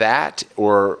with that,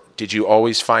 or did you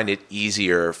always find it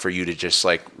easier for you to just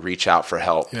like reach out for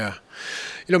help? Yeah.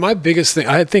 You know, my biggest thing,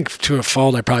 I think to a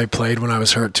fault, I probably played when I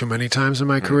was hurt too many times in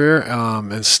my career,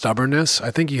 and stubbornness.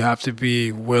 I think you have to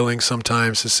be willing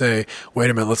sometimes to say, wait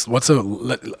a minute,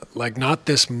 like not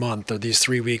this month or these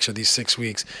 3 weeks or these 6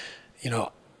 weeks, you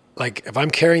know, like if I'm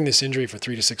carrying this injury for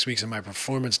 3 to 6 weeks and my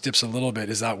performance dips a little bit,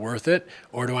 is that worth it?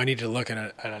 Or do I need to look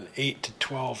at an 8 to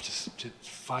 12 to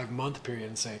 5 month period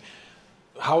and say,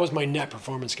 how is my net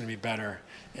performance going to be better?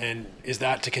 And is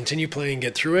that to continue playing,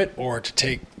 get through it, or to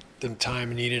take the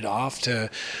time needed off to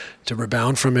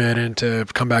rebound from it and to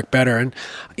come back better? And,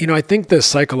 you know, I think the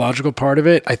psychological part of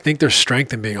it, I think there's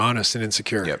strength in being honest and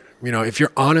insecure. You know, if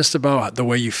you're honest about the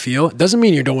way you feel, it doesn't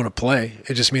mean you don't want to play.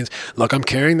 It just means, look, I'm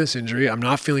carrying this injury. I'm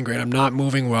not feeling great. I'm not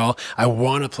moving well. I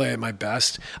want to play at my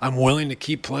best. I'm willing to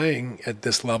keep playing at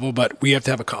this level, but we have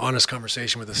to have an honest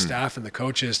conversation with the staff and the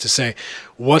coaches to say,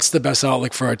 what's the best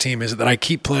outlook for our team? Is it that I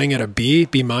keep playing at a B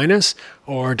minus,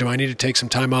 or do I need to take some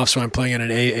time off so I'm playing at an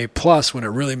A plus when it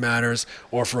really matters,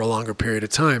 or for a longer period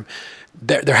of time?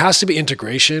 There has to be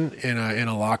integration in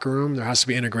a locker room. There has to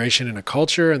be integration in a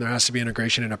culture, and there has to be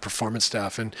integration in a performance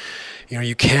staff. And, you know,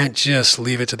 you can't just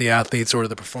leave it to the athletes or to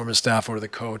the performance staff or to the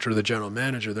coach or the general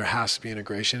manager. There has to be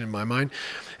integration in my mind.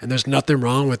 And there's nothing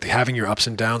wrong with having your ups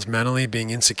and downs mentally, being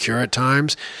insecure at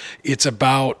times. It's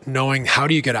about knowing, how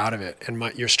do you get out of it? And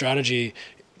your strategy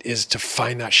is to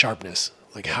find that sharpness.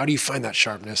 Like, how do you find that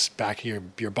sharpness back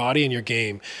in your body and your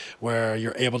game, where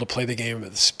you're able to play the game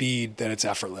at the speed that it's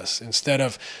effortless, instead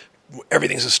of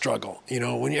everything's a struggle. You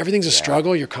know, when everything's a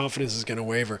struggle, your confidence is going to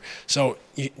waver. So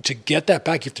to get that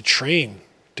back, you have to train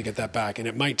to get that back. And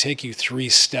it might take you 3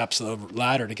 steps of the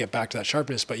ladder to get back to that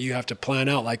sharpness, but you have to plan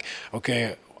out, like,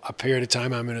 okay, a period of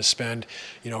time I'm going to spend,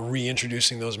 you know,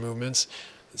 reintroducing those movements.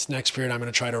 This next period, I'm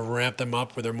going to try to ramp them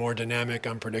up where they're more dynamic,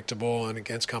 unpredictable, and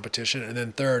against competition. And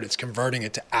then third, it's converting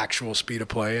it to actual speed of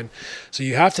play. And so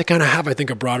you have to kind of have, I think,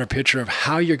 a broader picture of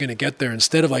how you're going to get there,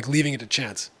 instead of like leaving it to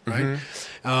chance, right?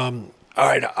 All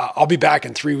right, I'll be back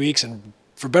in 3 weeks, and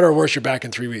for better or worse, you're back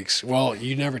in 3 weeks. Well,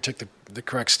 you never took the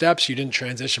correct steps. You didn't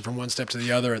transition from one step to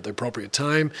the other at the appropriate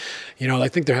time. You know, I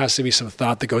think there has to be some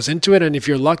thought that goes into it. And if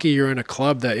you're lucky, you're in a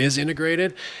club that is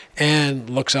integrated and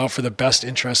looks out for the best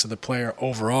interest of the player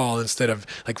overall, instead of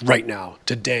like right now,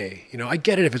 today. You know, I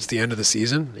get it if it's the end of the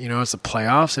season, you know, it's the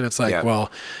playoffs, and it's like,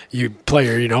 well, you play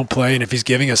or you don't play. And if he's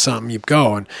giving us something, you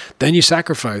go, and then you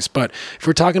sacrifice. But if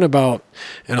we're talking about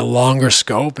in a longer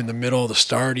scope, in the middle of the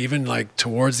start, even like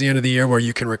towards the end of the year where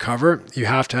you can recover, you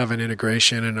have to have an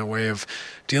integration and a way of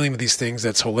dealing with these things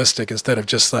that's holistic, instead of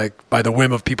just like by the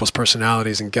whim of people's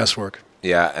personalities and guesswork.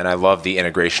 Yeah, and I love the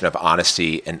integration of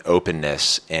honesty and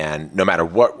openness. And no matter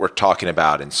what we're talking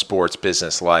about in sports,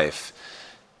 business, life,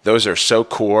 those are so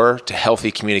core to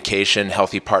healthy communication,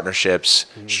 healthy partnerships,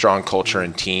 strong culture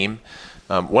and team.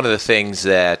 One of the things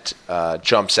that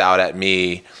jumps out at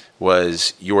me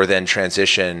was your then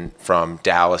transition from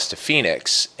Dallas to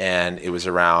Phoenix. And it was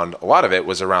around, a lot of it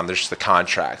was around just the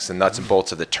contracts, the nuts and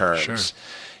bolts of the terms. Sure.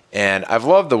 And I've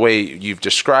loved the way you've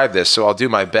described this, so I'll do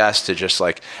my best to just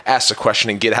like ask the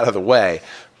question and get out of the way.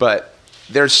 But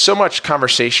there's so much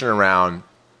conversation around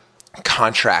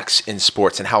contracts in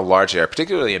sports and how large they are,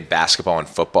 particularly in basketball and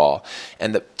football.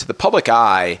 And to the public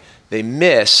eye, they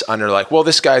miss under like, well,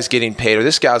 this guy's getting paid or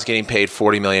this gal's getting paid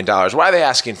 $40 million. Why are they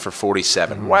asking for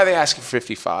 47? Why are they asking for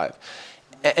 55?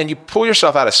 And you pull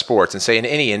yourself out of sports and say in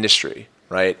any industry,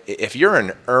 right? If you're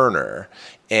an earner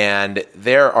and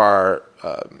there are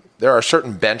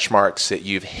certain benchmarks that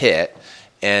you've hit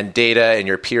and data and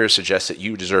your peers suggest that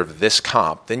you deserve this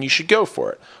comp, then you should go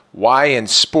for it. Why in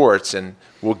sports? And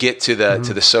we'll get to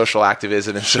the social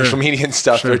activism and social media and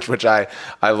stuff, which I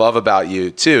love about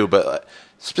you too. But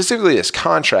specifically this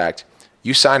contract,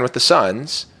 you signed with the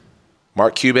Suns.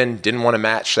 Mark Cuban didn't want to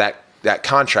match that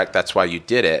contract. That's why you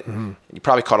did it. You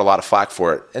probably caught a lot of flack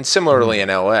for it. And similarly in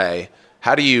LA,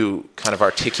 how do you kind of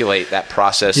articulate that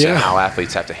process and how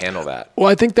athletes have to handle that? Well,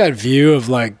 I think that view of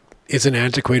like, it's an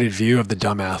antiquated view of the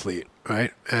dumb athlete,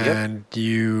 right? And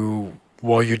you're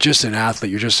just an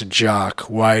athlete. You're just a jock.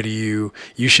 Why do you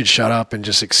should shut up and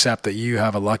just accept that you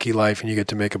have a lucky life and you get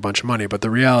to make a bunch of money. But the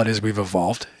reality is we've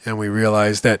evolved and we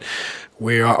realize that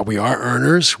we are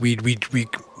earners. We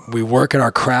work at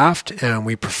our craft and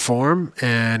we perform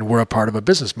and we're a part of a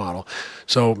business model.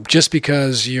 So just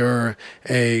because you're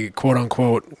a quote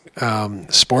unquote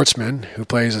sportsman who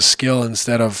plays a skill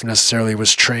instead of necessarily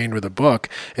was trained with a book,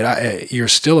 you're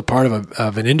still a part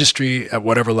of an industry at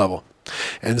whatever level.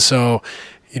 And so,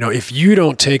 if you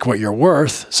don't take what you're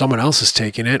worth, someone else is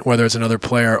taking it, whether it's another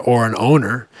player or an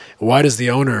owner. Why does the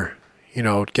owner,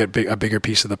 get a bigger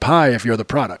piece of the pie if you're the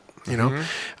product? It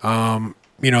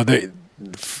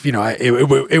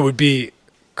would be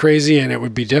crazy and it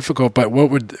would be difficult. But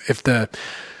if the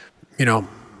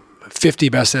 50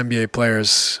 best NBA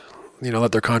players,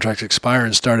 let their contracts expire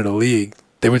and started a league,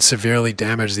 they would severely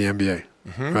damage the NBA.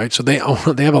 Right. So they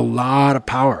have a lot of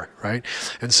power. Right.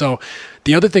 And so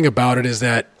the other thing about it is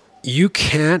that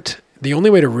the only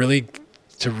way to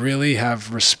really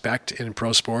have respect in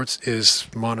pro sports is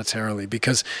monetarily,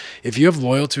 because if you have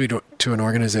loyalty to an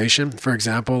organization, for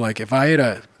example, like if I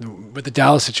had with the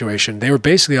Dallas situation, they were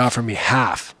basically offering me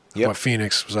half what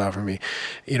Phoenix was offering me.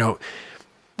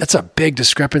 That's a big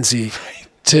discrepancy.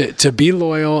 To be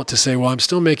loyal, to say, well, I'm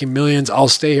still making millions, I'll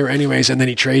stay here anyways, and then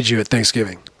he trades you at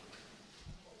Thanksgiving.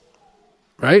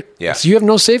 Right? Yeah. So you have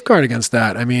no safeguard against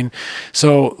that. I mean,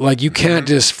 so like you can't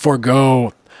just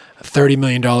forego a $30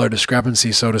 million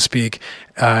discrepancy, so to speak,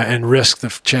 and risk the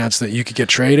chance that you could get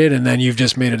traded, and then you've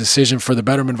just made a decision for the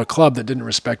betterment of a club that didn't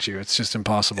respect you. It's just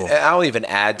impossible. And I'll even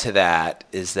add to that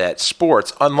is that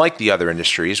sports, unlike the other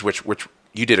industries, which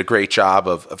you did a great job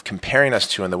of comparing us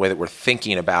to in the way that we're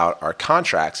thinking about our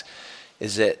contracts,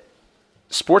 is that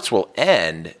sports will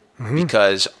end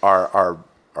because our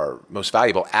most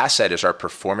valuable asset is our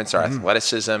performance, our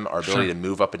athleticism, our ability to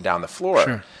move up and down the floor.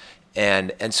 Sure.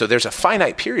 And so there's a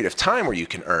finite period of time where you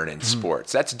can earn in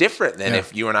sports. That's different than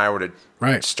if you and I were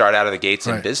to start out of the gates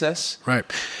in business. Right.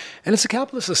 And it's a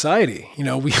capitalist society.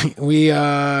 We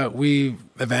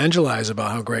evangelize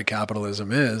about how great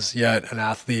capitalism is, yet an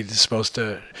athlete is supposed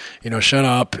to, shut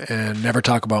up and never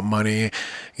talk about money.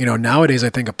 Nowadays,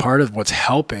 I think a part of what's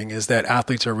helping is that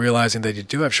athletes are realizing that you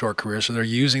do have short careers, so they're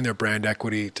using their brand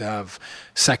equity to have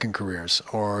second careers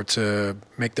or to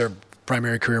make their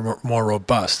primary career more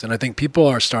robust. And I think people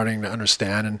are starting to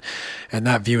understand, and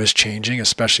that view is changing,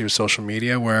 especially with social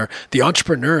media, where the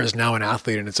entrepreneur is now an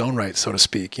athlete in its own right, so to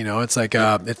speak. It's like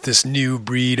it's this new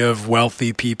breed of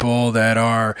wealthy people that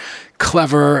are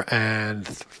clever and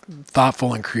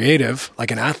thoughtful and creative,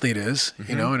 like an athlete is,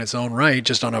 in its own right,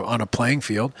 just on a playing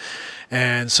field.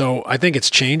 And so I think it's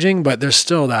changing, but there's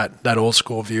still that old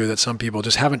school view that some people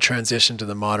just haven't transitioned to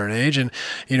the modern age. And,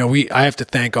 I have to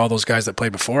thank all those guys that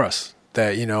played before us,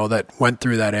 that, that went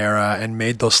through that era and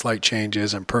made those slight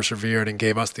changes and persevered and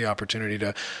gave us the opportunity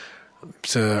to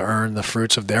earn the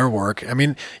fruits of their work. I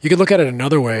mean, you could look at it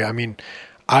another way. I mean,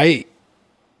 I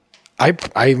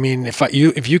mean,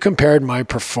 if you compared my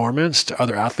performance to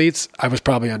other athletes, I was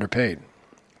probably underpaid,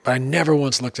 but I never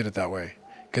once looked at it that way,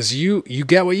 because you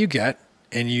get what you get,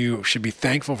 and you should be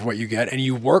thankful for what you get, and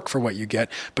you work for what you get,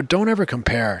 but don't ever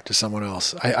compare to someone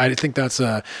else. I think that's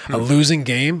a losing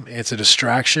game. It's a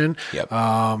distraction. Yep.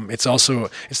 It's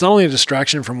not only a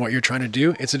distraction from what you're trying to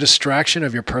do, it's a distraction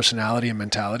of your personality and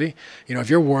mentality. If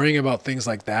you're worrying about things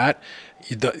like that,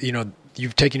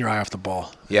 you've taken your eye off the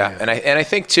ball. Yeah. And I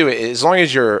think too, as long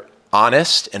as you're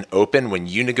honest and open when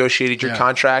you negotiated your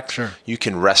contract, you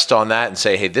can rest on that and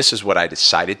say, hey, this is what I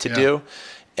decided to do.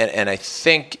 And I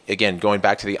think, again, going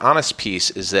back to the honest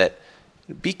piece, is that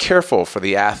be careful for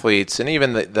the athletes and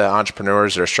even the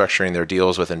entrepreneurs that are structuring their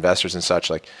deals with investors and such.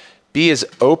 Like, be as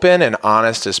open and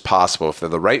honest as possible. If they're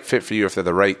the right fit for you, if they're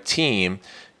the right team,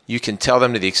 you can tell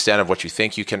them to the extent of what you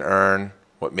think you can earn,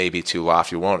 what may be too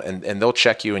lofty, you won't, and they'll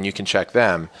check you and you can check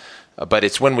them. But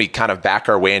it's when we kind of back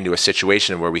our way into a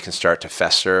situation where we can start to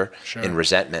fester in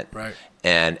resentment. Right.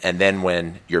 And then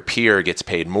when your peer gets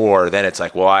paid more, then it's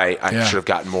like, well, I should have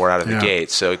gotten more out of the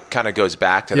gate. So it kind of goes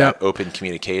back to that open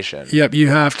communication. Yep. You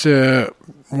have to,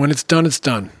 when it's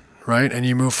done, right? And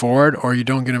you move forward, or you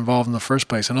don't get involved in the first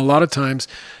place. And a lot of times,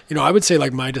 I would say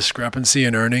like my discrepancy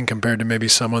in earning compared to maybe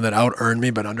someone that out-earned me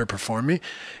but underperformed me,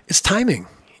 it's timing.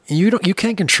 You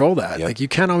can't control that. Yep. Like you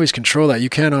can't always control that. You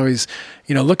can't always,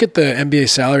 look at the NBA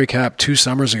salary cap 2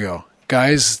 summers ago.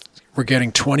 Guys were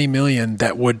getting 20 million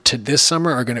that would to this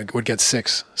summer would get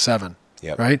 6, 7,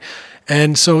 right?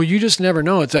 And so you just never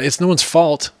know. It's no one's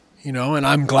fault, and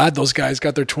I'm glad those guys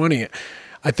got their 20.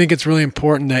 I think it's really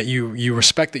important that you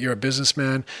respect that you're a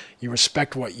businessman. You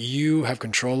respect what you have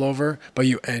control over, but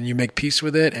you make peace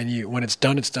with it. And when it's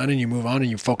done, and you move on and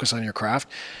you focus on your craft.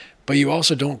 But you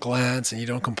also don't glance and you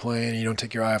don't complain and you don't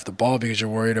take your eye off the ball because you're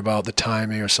worried about the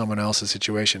timing or someone else's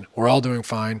situation. We're all doing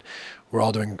fine. We're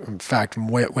all doing, in fact,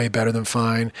 way better than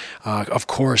fine. Of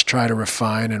course, try to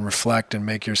refine and reflect and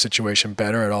make your situation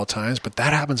better at all times. But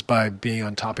that happens by being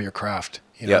on top of your craft.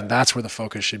 And that's where the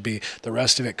focus should be. The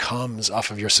rest of it comes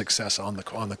off of your success on the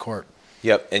court.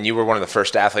 Yep, and you were one of the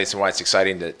first athletes, and why it's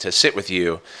exciting to sit with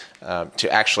you, to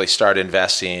actually start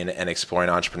investing and exploring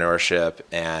entrepreneurship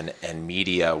and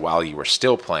media while you were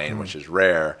still playing, which is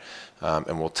rare.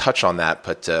 And we'll touch on that,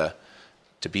 but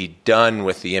to be done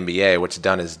with the NBA, what's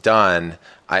done is done.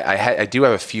 I do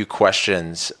have a few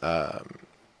questions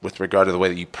with regard to the way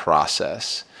that you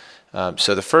process.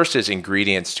 So the first is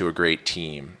ingredients to a great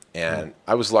team. And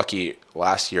I was lucky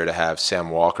last year to have Sam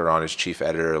Walker on as chief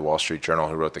editor of the Wall Street Journal,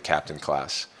 who wrote The Captain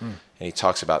Class. And he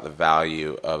talks about the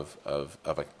value of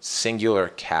a singular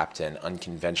captain,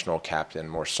 unconventional captain,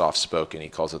 more soft-spoken. He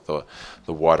calls it the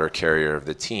water carrier of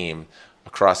the team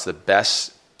across the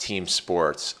best team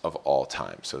sports of all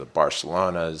time. So the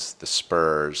Barcelonas, the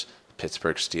Spurs, the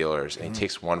Pittsburgh Steelers, and he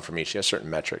takes one from each. He has certain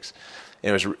metrics.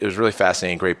 And it was really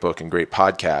fascinating, great book and great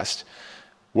podcast.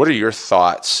 What are your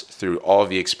thoughts through all of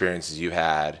the experiences you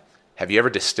had? Have you ever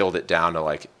distilled it down to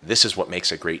like, this is what makes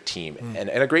a great team? And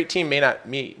a great team may not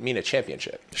mean a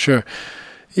championship. Sure.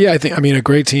 Yeah, a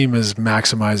great team is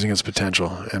maximizing its potential.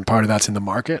 And part of that's in the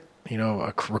market,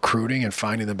 recruiting and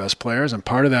finding the best players. And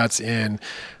part of that's in,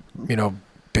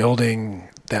 building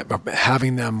that,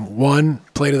 having them, one,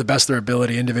 play to the best of their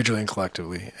ability individually and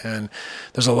collectively. And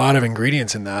there's a lot of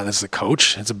ingredients in that. That's the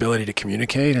coach, his ability to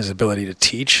communicate, his ability to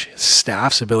teach, his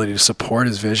staff's ability to support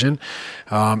his vision.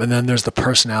 And then there's the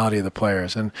personality of the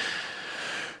players. And,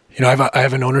 I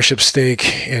have an ownership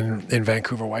stake in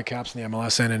Vancouver Whitecaps in the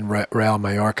MLS and in Real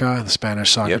Mallorca, the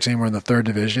Spanish soccer team. We're in the 3rd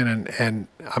division, and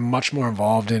I'm much more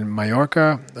involved in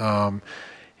Mallorca, on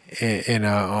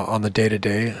the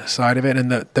day-to-day side of it.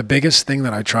 And the biggest thing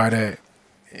that I try to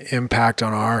impact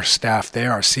on our staff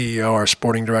there, our CEO, our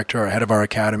sporting director, our head of our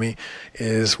academy,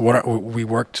 is we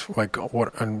worked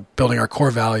on building our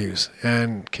core values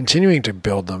and continuing to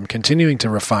build them, continuing to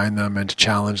refine them and to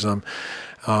challenge them.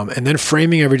 And then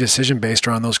framing every decision based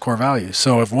around those core values.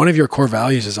 So if one of your core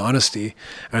values is honesty,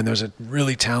 and there's a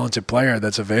really talented player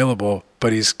that's available,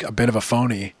 but he's a bit of a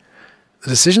phony, the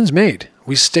decision's made.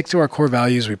 We stick to our core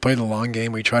values. We play the long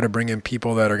game. We try to bring in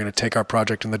people that are going to take our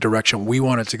project in the direction we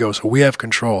want it to go. So we have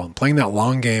control. And playing that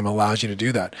long game allows you to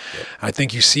do that. Yep. I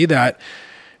think you see that,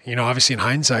 obviously in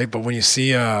hindsight, but when you see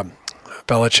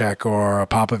Belichick or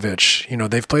Popovich,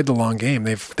 they've played the long game.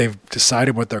 They've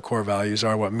decided what their core values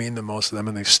are, what mean the most to them,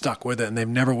 and they've stuck with it, and they've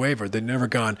never wavered. They've never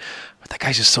gone, but that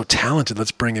guy's just so talented,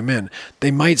 let's bring him in.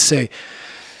 They might say,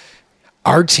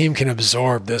 our team can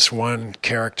absorb this one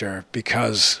character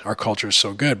because our culture is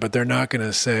so good, but they're not going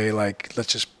to say, like,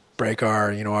 let's just break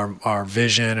our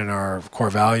vision and our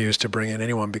core values to bring in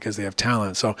anyone because they have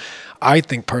talent. So I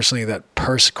think personally that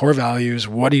core values,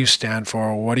 what do you stand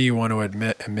for? What do you want to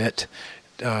emit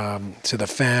to the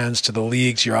fans, to the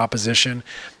league, to your opposition?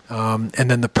 And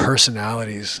then the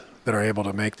personalities that are able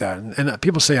to make that. And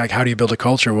people say, like, how do you build a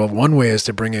culture? Well, one way is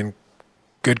to bring in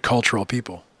good cultural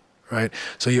people. Right.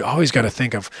 So you always got to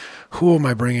think of who am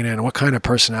I bringing in? What kind of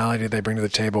personality do they bring to the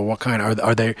table? What kind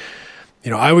are they?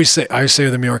 I always say to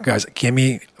the New York guys, give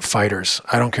me fighters.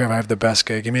 I don't care if I have the best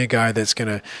guy. Give me a guy that's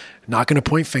not going to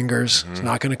point fingers. Is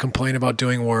not going to complain about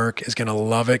doing work. Is going to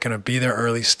love it. Going to be there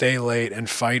early, stay late, and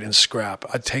fight and scrap.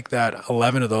 I'd take that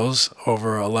 11 of those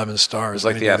over 11 stars. It's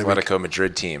like the Atletico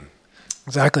Madrid team.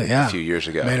 Exactly. Yeah. A few years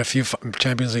ago, made a few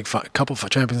Champions League, couple of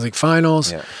Champions League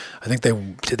finals. Yeah. I think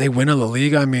did they win a La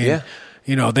Liga? I mean,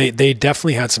 they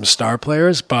definitely had some star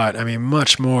players, but I mean,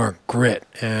 much more grit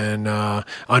and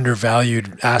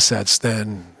undervalued assets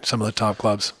than some of the top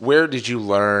clubs. Where did you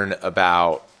learn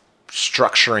about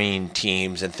structuring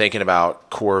teams and thinking about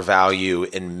core value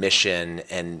and mission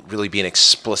and really being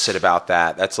explicit about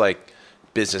that. That's like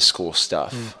business school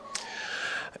stuff.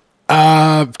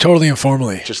 Totally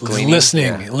informally. Just gleaning?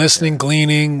 Listening,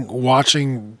 gleaning,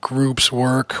 watching groups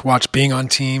work, being on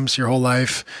teams your whole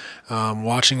life,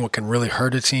 watching what can really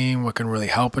hurt a team, what can really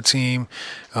help a team,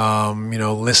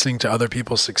 listening to other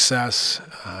people's success.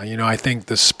 I think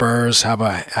the Spurs have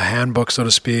a handbook, so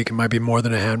to speak. It might be more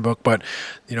than a handbook, but,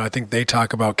 I think they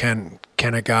talk about can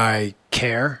a guy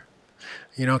care?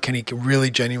 Can he really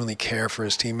genuinely care for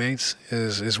his teammates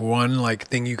is one like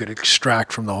thing you could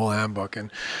extract from the whole handbook.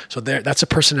 And so that's a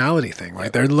personality thing,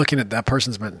 right? They're looking at that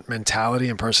person's mentality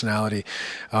and personality.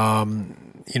 I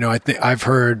think I've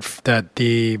heard that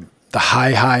the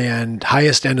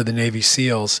highest end of the Navy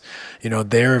SEALs,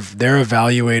 they're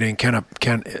evaluating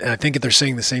I think they're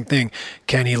saying the same thing.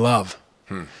 Can he love?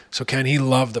 So can he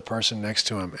love the person next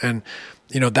to him? And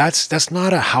that's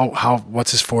not a how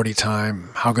what's his 40 time,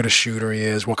 how good a shooter he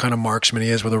is, what kind of marksman he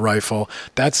is with a rifle.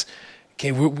 That's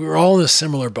okay. We're all in a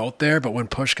similar boat there, but when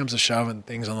push comes to shove and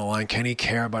things on the line, can he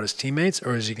care about his teammates,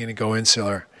 or is he going to go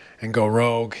insular and go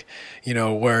rogue?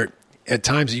 Where at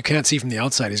times you can't see from the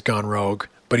outside he's gone rogue,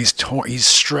 but he's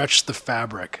stretched the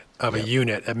fabric of a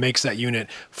unit that makes that unit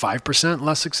 5%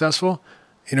 less successful.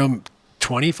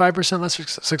 25% less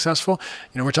successful.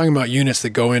 We're talking about units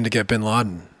that go in to get bin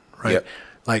Laden. Right? Yep.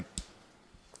 Like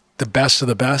the best of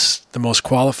the best, the most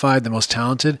qualified, the most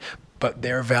talented, but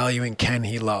they're valuing can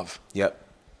he love? Yep.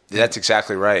 That's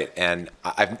exactly right. And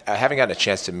I haven't gotten a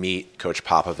chance to meet Coach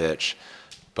Popovich,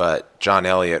 but John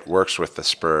Elliott works with the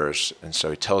Spurs, and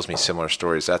so he tells me similar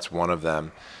stories. That's one of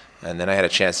them. And then I had a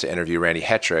chance to interview Randy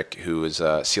Hetrick, who is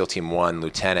a SEAL Team 1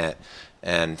 lieutenant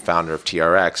and founder of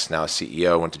TRX, now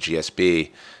CEO, went to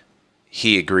GSB.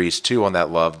 He agrees too on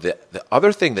that love. The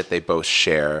other thing that they both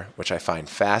share, which I find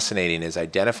fascinating, is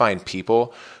identifying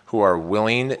people who are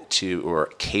willing to or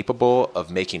capable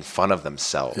of making fun of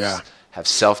themselves, have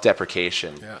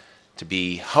self-deprecation, to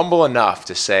be humble enough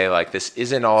to say, like, this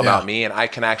isn't all about me, and I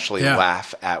can actually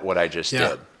laugh at what I just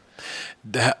did.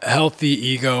 The healthy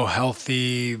ego,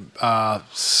 healthy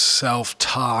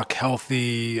self-talk,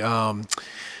 healthy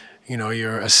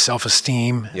your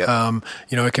self-esteem. Yep.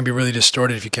 It can be really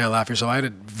distorted if you can't laugh at yourself. I had a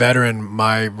veteran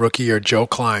my rookie year, Joe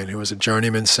Klein, who was a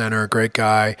journeyman center, great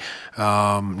guy,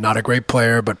 not a great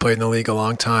player, but played in the league a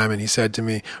long time. And he said to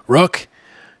me, Rook,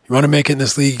 you want to make it in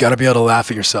this league, you got to be able to laugh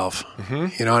at yourself.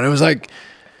 Mm-hmm. And it was like,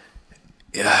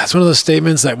 it's one of those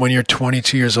statements that when you're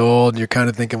 22 years old, you're kind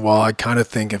of thinking, well, I kind of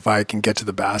think if I can get to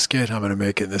the basket, I'm going to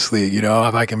make it in this league. If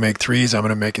I can make threes, I'm going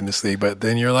to make it in this league. But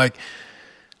then you're like,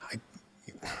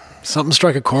 something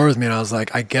struck a chord with me, and I was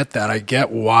like, I get that. I get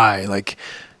why. Like,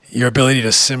 your ability to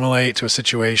assimilate to a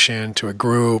situation, to a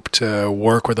group, to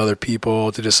work with other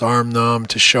people, to disarm them,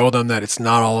 to show them that it's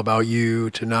not all about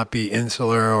you, to not be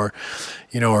insular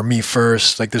or me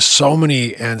first. Like, there's so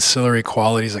many ancillary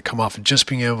qualities that come off of just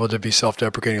being able to be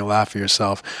self-deprecating and laugh at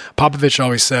yourself. Popovich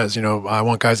always says, I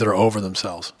want guys that are over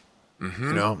themselves.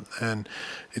 Mm-hmm. And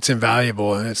it's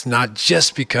invaluable. And it's not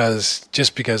just because,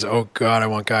 oh God, I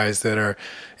want guys that are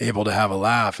able to have a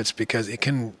laugh. It's because it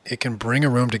can bring a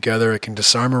room together. It can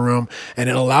disarm a room, and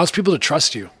it allows people to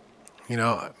trust you.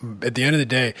 At the end of the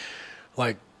day,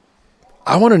 like,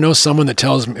 I want to know someone that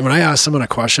tells me, when I ask someone a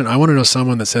question, I want to know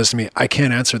someone that says to me, I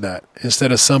can't answer that,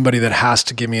 instead of somebody that has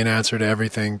to give me an answer to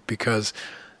everything because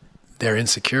they're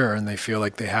insecure and they feel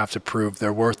like they have to prove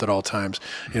their worth at all times.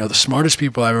 The smartest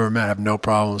people I've ever met have no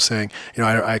problem saying,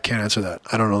 I can't answer that.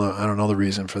 I don't know the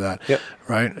reason for that. Yep.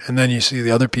 Right. And then you see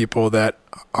the other people that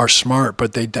are smart,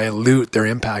 but they dilute their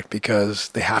impact because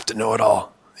they have to know it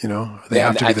all. They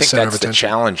have to be the center of attention. I think that's the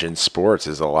challenge in sports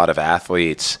is a lot of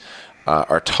athletes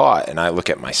are taught, and I look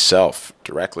at myself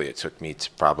directly. It took me to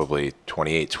probably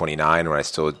 28, 29 when I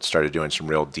still started doing some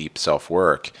real deep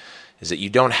self-work, is that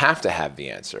you don't have to have the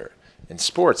answer. In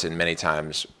sports, and many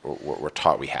times we're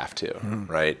taught we have to,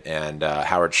 right? And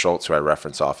Howard Schultz, who I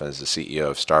reference often as the CEO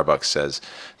of Starbucks, says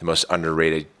the most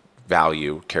underrated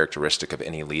value characteristic of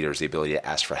any leader is the ability to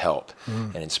ask for help.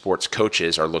 And in sports,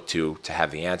 coaches are looked to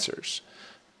have the answers.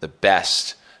 The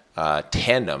best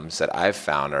tandems that I've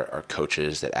found are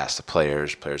coaches that ask the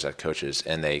players ask coaches,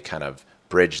 and they kind of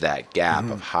bridge that gap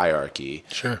of hierarchy.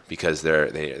 Sure. Because they're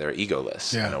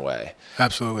egoless in a way.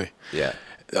 Absolutely. Yeah.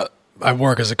 I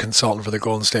work as a consultant for the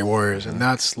Golden State Warriors, and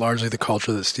that's largely the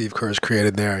culture that Steve Kerr has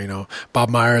created there. Bob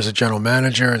Meyer is a general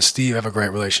manager, and Steve have a great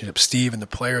relationship. Steve and the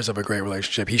players have a great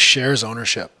relationship. He shares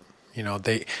ownership.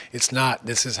 It's not,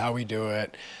 this is how we do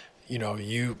it.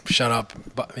 you shut up,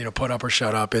 put up or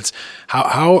shut up. It's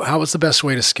how is the best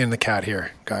way to skin the cat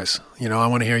here, guys? I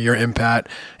want to hear your impact.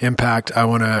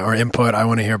 Or input. I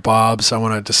want to hear Bob's. I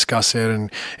want to discuss it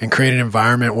and create an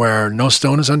environment where no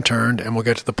stone is unturned, and we'll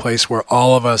get to the place where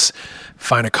all of us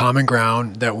find a common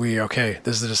ground that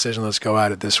this is the decision. Let's go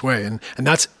at it this way. And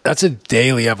that's a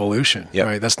daily evolution,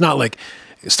 right? That's not like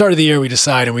start of the year we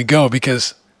decide and we go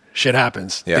because shit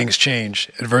happens. Yeah. Things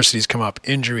change. Adversities come up,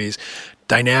 injuries,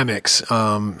 dynamics.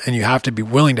 And you have to be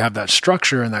willing to have that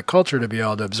structure and that culture to be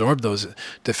able to absorb those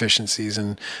deficiencies.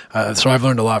 And so I've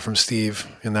learned a lot from Steve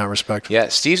in that respect. Yeah,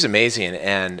 Steve's amazing.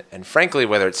 And frankly,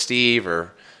 whether it's Steve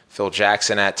or Phil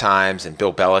Jackson at times and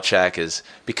Bill Belichick, is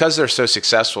because they're so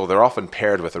successful, they're often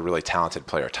paired with a really talented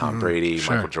player. Tom Brady,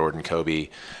 sure. Michael Jordan, Kobe,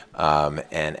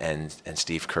 and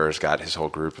Steve Kerr's got his whole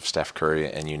group of Steph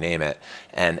Curry and you name it.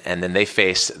 And then they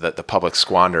faced the public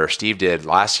squander. Steve did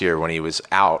last year when he was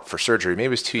out for surgery, maybe it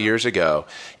was 2 years ago,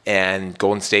 and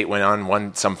Golden State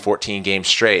won some 14 games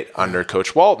straight under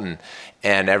Coach Walton.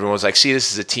 And everyone was like, see,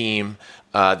 this is a team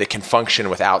that can function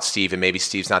without Steve, and maybe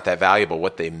Steve's not that valuable.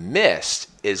 What they missed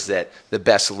is that the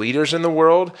best leaders in the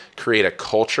world create a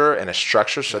culture and a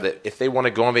structure so that if they want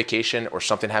to go on vacation or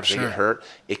something happens to get hurt,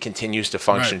 it continues to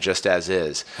function just as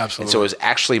is. Absolutely. And so it was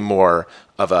actually more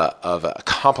of a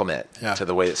compliment to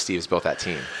the way that Steve's built that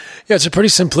team. Yeah, it's a pretty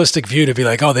simplistic view to be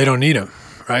like, oh, they don't need him,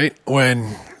 right?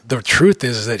 When the truth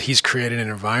is that he's created an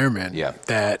environment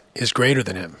that is greater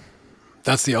than him.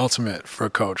 That's the ultimate for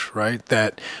a coach, right?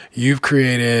 That you've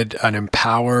created an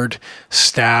empowered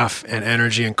staff and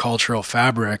energy and cultural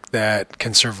fabric that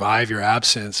can survive your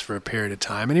absence for a period of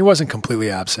time. And he wasn't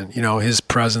completely absent. His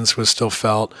presence was still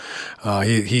felt.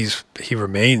 He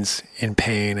remains in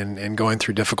pain and going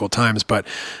through difficult times. But,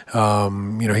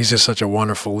 he's just such a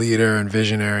wonderful leader and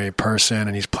visionary person.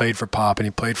 And he's played for Pop and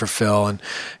he played for Phil. And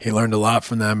he learned a lot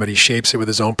from them, but he shapes it with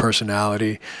his own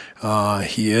personality.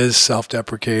 He is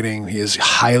self-deprecating. He is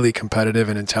highly competitive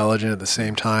and intelligent at the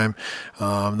same time.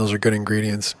 Those are good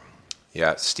ingredients.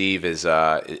 Yeah, Steve is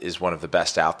one of the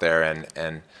best out there,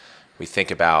 and we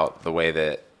think about the way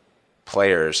that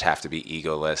players have to be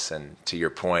egoless, and to your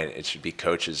point, it should be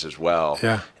coaches as well.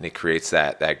 Yeah. And it creates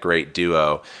that great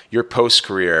duo. Your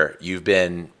post-career, you've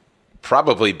been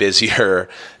probably busier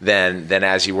than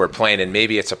as you were playing, and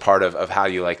maybe it's a part of how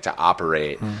you like to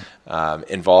operate.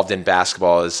 Involved in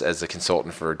basketball as a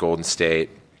consultant for Golden State,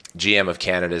 GM of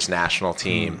Canada's national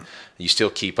team. You still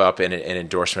keep up an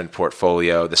endorsement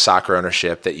portfolio, the soccer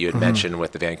ownership that you had mentioned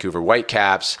with the Vancouver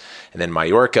Whitecaps, and then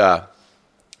Mallorca,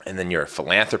 and then you're a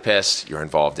philanthropist, you're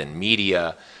involved in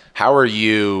media. How are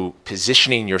you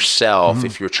positioning yourself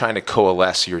if you're trying to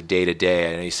coalesce your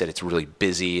day-to-day? I know you said it's really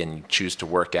busy and you choose to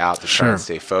work out to try and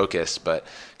stay focused, but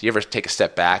do you ever take a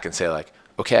step back and say like,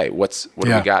 okay, what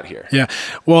do we got here? Yeah,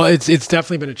 well, it's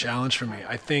definitely been a challenge for me.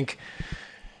 I think,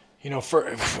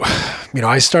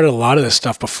 I started a lot of this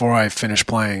stuff before I finished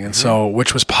playing, and so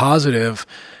which was positive,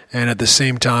 and at the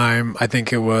same time, I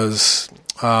think it was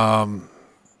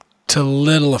to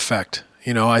little effect.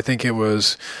 I think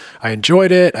I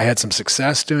enjoyed it. I had some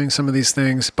success doing some of these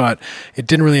things, but it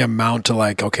didn't really amount to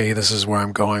like, okay, this is where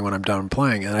I'm going when I'm done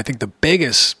playing. And I think the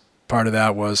biggest part of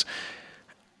that was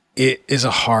it is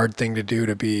a hard thing to do,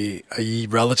 to be a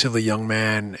relatively young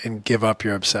man and give up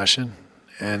your obsession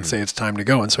and say it's time to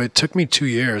go. And so it took me 2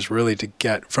 years really to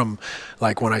get from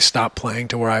like when I stopped playing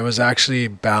to where I was actually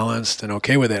balanced and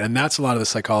okay with it. And that's a lot of the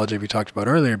psychology we talked about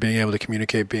earlier, being able to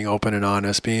communicate, being open and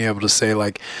honest, being able to say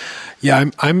like, yeah,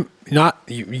 I'm not,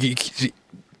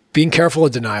 being careful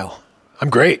of denial. I'm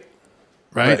great.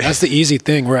 Right? That's the easy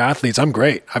thing. We're athletes. I'm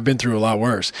great. I've been through a lot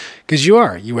worse. Because you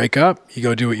wake up, you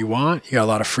go do what you want. You got a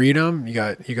lot of freedom. You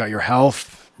got your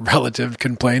health. Relative,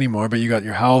 couldn't play anymore, but you got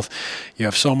your health. You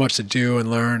have so much to do and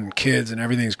learn, and kids, and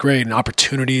everything's great, and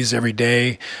opportunities every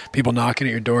day, people knocking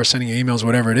at your door, sending you emails,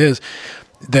 whatever it is,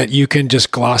 that you can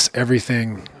just gloss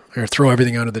everything or throw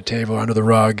everything under the table or under the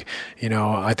rug.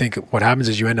 I think what happens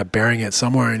is you end up burying it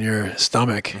somewhere in your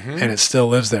stomach and it still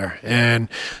lives there. And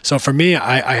so for me,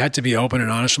 I had to be open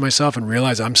and honest with myself and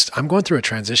realize I'm going through a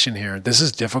transition here. This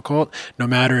is difficult. No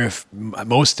matter if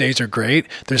most days are great,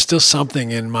 there's still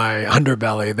something in my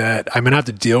underbelly that I'm going to have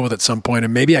to deal with at some point.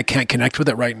 And maybe I can't connect with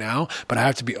it right now, but I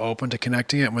have to be open to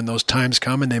connecting it when those times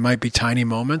come, and they might be tiny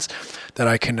moments that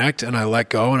I connect and I let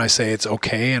go and I say it's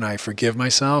okay and I forgive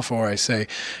myself, or I say,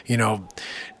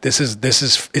 this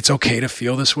is it's okay to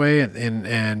feel this way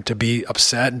and to be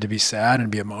upset and to be sad and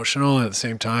be emotional, and at the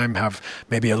same time have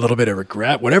maybe a little bit of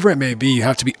regret, whatever it may be. You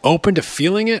have to be open to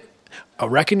feeling it,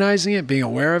 recognizing it, being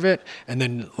aware of it, and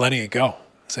then letting it go.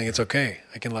 saying it's okay.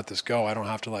 I can let this go. I don't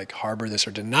have to like harbor this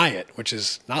or deny it, which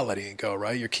is not letting it go,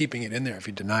 right? You're keeping it in there if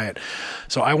you deny it.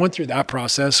 So I went through that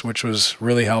process, which was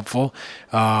really helpful.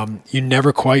 You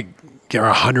never quite get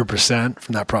 100%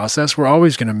 from that process. We're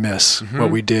always going to miss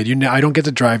what we did. I don't get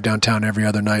to drive downtown every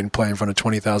other night and play in front of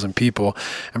 20,000 people.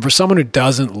 And for someone who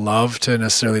doesn't love to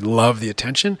necessarily love the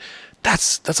attention,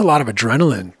 that's a lot of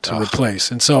adrenaline to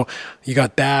replace. And so you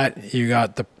got that, you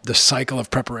got the cycle of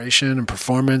preparation and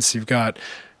performance, you've got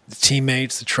the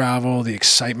teammates, the travel, the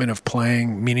excitement of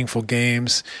playing meaningful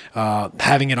games,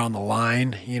 having it on the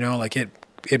line, like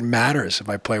it matters if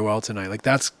I play well tonight. Like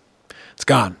it's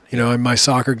gone. In my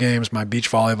soccer games, my beach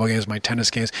volleyball games, my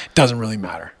tennis games, it doesn't really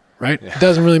matter. Right? Yeah. It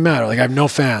doesn't really matter. Like I have no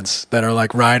fans that are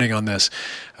like riding on this.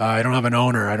 I don't have an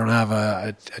owner. I don't have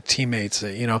a teammates,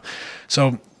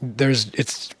 So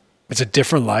it's a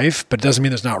different life, but it doesn't mean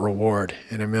there's not reward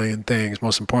in a million things.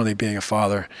 Most importantly, being a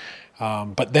father.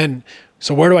 But then,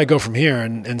 so where do I go from here?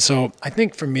 And so I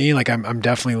think for me, like I'm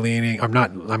definitely leaning,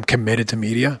 I'm committed to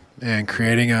media and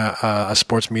creating a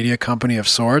sports media company of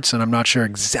sorts. And I'm not sure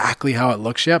exactly how it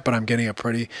looks yet, but I'm getting a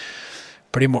pretty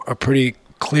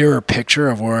clearer picture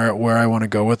of where I want to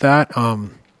go with that,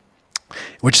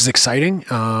 which is exciting.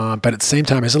 But at the same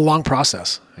time, it's a long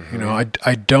process.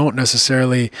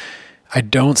 I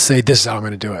don't say this is how I'm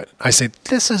going to do it. I say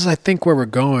this is, I think, where we're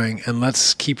going, and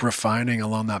let's keep refining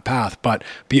along that path. But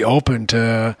be open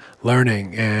to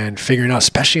learning and figuring out,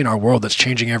 especially in our world that's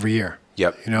changing every year.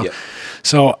 Yep.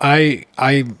 So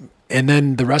and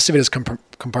then the rest of it is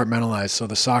compartmentalized. So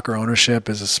the soccer ownership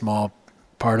is a small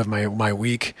part of my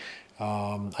week.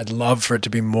 I'd love for it to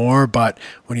be more, but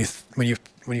when you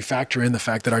factor in the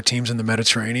fact that our team's in the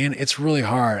Mediterranean, it's really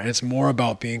hard, and it's more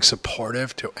about being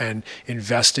supportive and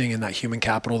investing in that human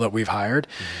capital that we've hired.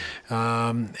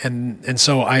 And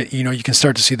so you can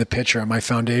start to see the picture. My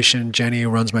foundation, Jenny, who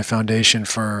runs my foundation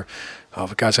for,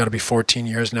 the guy's got to be 14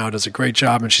 years now, does a great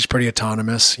job, and she's pretty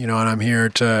autonomous, and I'm here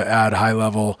to add high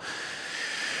level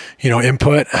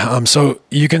input. So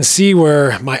you can see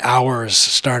where my hours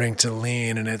starting to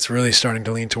lean, and it's really starting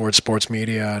to lean towards sports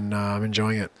media, and I'm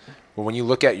enjoying it. Well, when you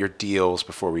look at your deals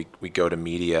before we go to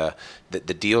media, the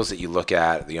deals that you look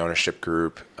at, the ownership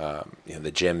group,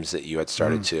 the gyms that you had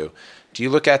started to, do you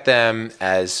look at them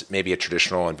as maybe a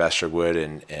traditional investor would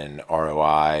in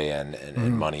ROI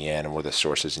and money in, and what are the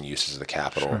sources and uses of the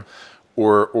capital?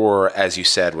 Sure. Or as you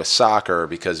said with soccer,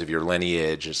 because of your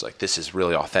lineage, it's like, this is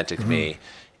really authentic to me,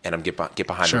 and I'm get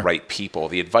behind the right people.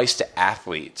 The advice to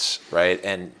athletes, right?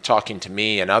 And talking to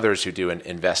me and others who do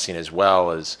investing as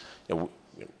well is,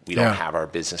 we don't have our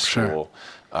business school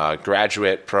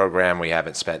graduate program. We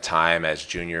haven't spent time as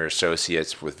junior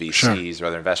associates with VCs or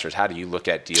other investors. How do you look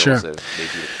at deals that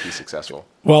maybe be successful?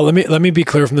 Well, let me be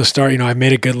clear from the start. I've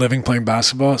made a good living playing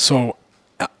basketball, so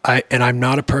I'm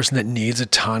not a person that needs a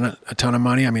ton of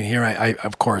money. I mean, here I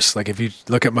of course, like if you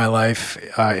look at my life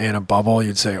in a bubble,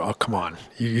 you'd say, "Oh, come on,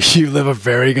 you live a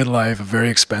very good life, a very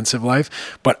expensive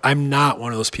life." But I'm not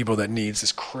one of those people that needs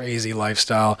this crazy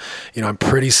lifestyle. I'm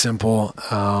pretty simple.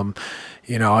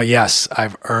 Yes,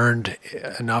 I've earned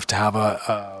enough to have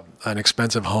an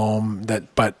expensive home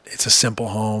but it's a simple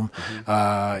home.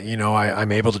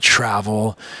 I'm able to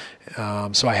travel.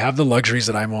 So I have the luxuries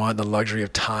that I want, the luxury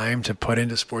of time to put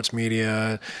into sports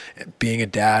media, being a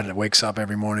dad that wakes up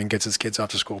every morning, gets his kids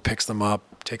off to school, picks them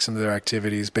up, takes them to their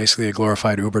activities, basically a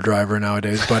glorified Uber driver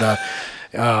nowadays. But,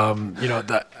 I'm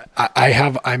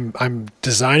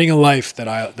designing a life that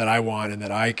I want and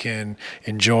that I can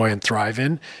enjoy and thrive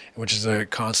in, which is a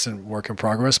constant work in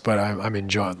progress, but I'm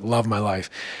enjoying, love my life.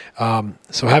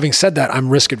 So having said that, I'm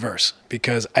risk adverse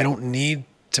because I don't need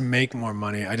to make more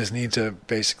money. I just need to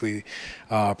basically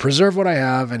preserve what I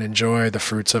have and enjoy the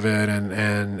fruits of it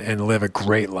and live a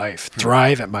great life,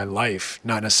 thrive at my life,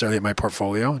 not necessarily at my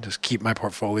portfolio, just keep my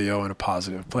portfolio in a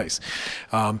positive place.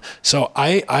 So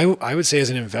I would say as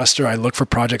an investor, I look for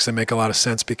projects that make a lot of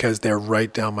sense because they're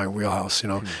right down my wheelhouse.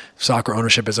 Soccer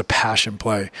ownership is a passion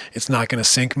play. It's not going to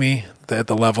sink me at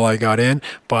the level I got in,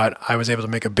 but I was able to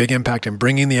make a big impact in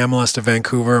bringing the MLS to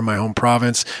Vancouver, my home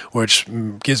province, which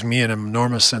gives me an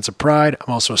enormous sense of pride.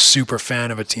 I'm also a super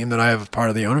fan of a team that I have a part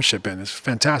of the ownership in. It's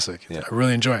fantastic. Yeah. I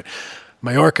really enjoy it.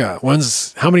 Mallorca,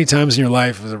 how many times in your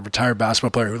life as a retired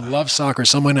basketball player who loves soccer,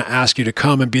 someone to ask you to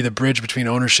come and be the bridge between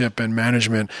ownership and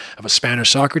management of a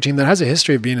Spanish soccer team that has a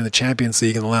history of being in the Champions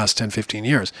League in the last 10, 15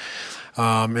 years, in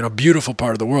a beautiful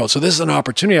part of the world. So this is an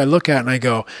opportunity I look at and I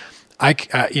go, I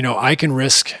can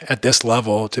risk at this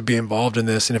level to be involved in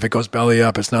this. And if it goes belly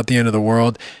up, it's not the end of the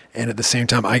world. And at the same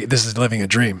time, this is living a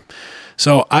dream.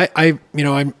 So if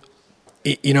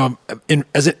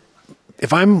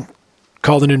I'm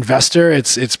called an investor,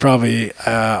 it's probably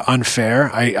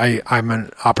unfair. I'm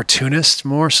an opportunist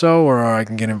more so, or I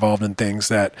can get involved in things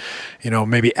that,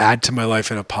 maybe add to my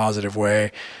life in a positive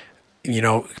way.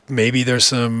 Maybe there's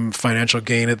some financial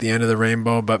gain at the end of the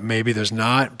rainbow, but maybe there's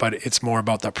not. But it's more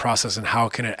about the process and how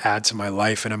can it add to my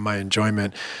life and in my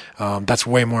enjoyment. That's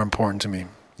way more important to me.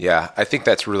 Yeah, I think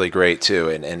that's really great too.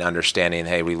 And understanding,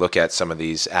 hey, we look at some of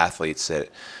these athletes that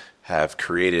have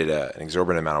created an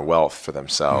exorbitant amount of wealth for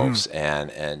themselves,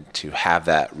 and to have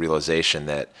that realization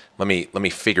that let me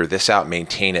figure this out,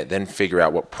 maintain it, then figure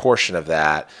out what portion of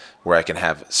that where I can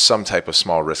have some type of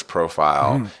small risk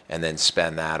profile, and then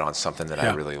spend that on something that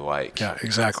I really like. Yeah,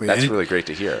 exactly. That's really great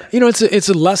to hear. It's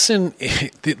a lesson.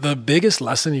 The biggest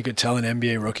lesson you could tell an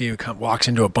NBA rookie who walks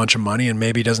into a bunch of money and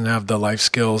maybe doesn't have the life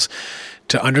skills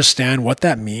to understand what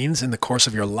that means in the course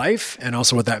of your life, and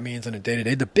also what that means in a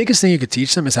day-to-day. The biggest thing you could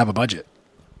teach them is have a budget.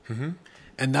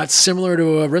 And that's similar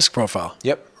to a risk profile.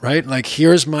 Yep. Right? Like,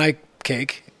 here's my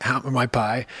cake, my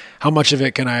pie. How much of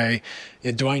it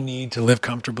do I need to live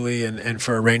comfortably and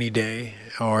for a rainy day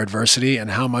or adversity?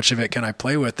 And how much of it can I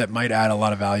play with that might add a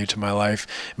lot of value to my life,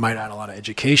 might add a lot of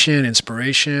education,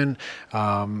 inspiration,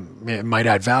 it might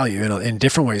add value in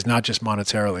different ways, not just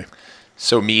monetarily.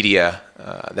 So media,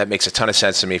 that makes a ton of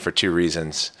sense to me for two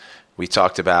reasons. You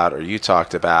talked about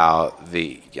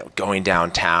the going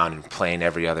downtown and playing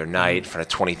every other night in front of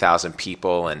 20,000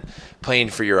 people and playing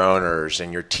for your owners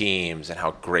and your teams and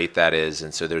how great that is.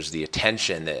 And so there's the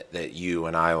attention that you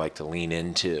and I like to lean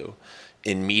into.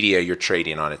 In media, you're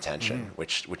trading on attention,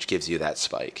 which gives you that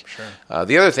spike. Sure.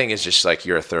 The other thing is just like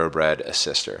you're a thoroughbred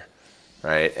assister,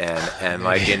 right? And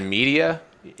like in media,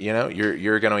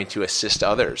 you're going to assist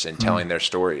others in telling their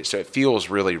stories. So it feels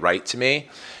really right to me.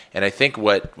 And I think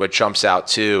what jumps out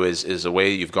too is the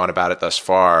way you've gone about it thus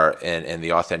far, and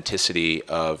the authenticity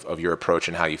of your approach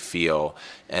and how you feel.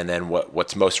 And then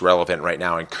what's most relevant right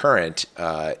now and current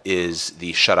is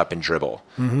the shut up and dribble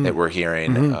that we're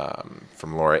hearing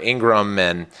from Laura Ingraham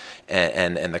and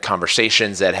the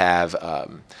conversations that have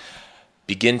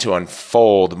begin to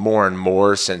unfold more and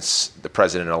more since the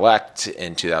president-elect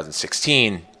in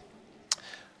 2016.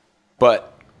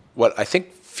 But what I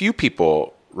think few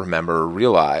people remember or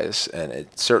realize, and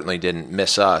it certainly didn't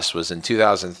miss us, was in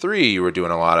 2003 you were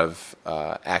doing a lot of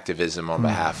activism on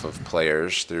behalf of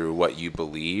players through what you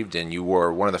believed, and you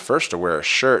were one of the first to wear a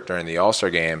shirt during the All-Star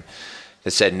game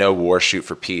that said "No war, shoot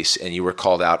for peace," and you were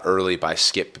called out early by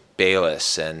Skip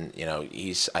Bayless, and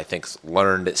he's, I think,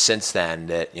 learned since then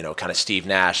that kind of Steve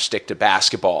Nash, stick to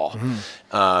basketball,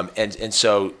 and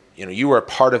so you were a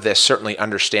part of this, certainly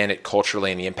understand it culturally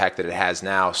and the impact that it has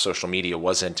now. Social media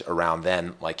wasn't around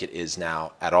then like it is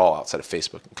now at all outside of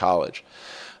Facebook and college.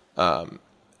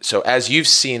 So as you've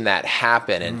seen that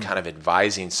happen and kind of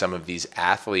advising some of these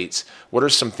athletes, what are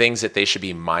some things that they should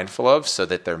be mindful of so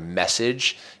that their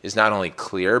message is not only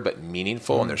clear but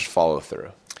meaningful and there's follow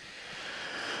through?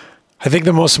 I think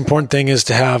the most important thing is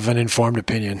to have an informed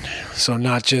opinion. So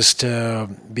not just to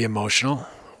be emotional,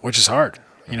 which is hard.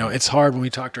 It's hard when we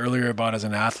talked earlier about as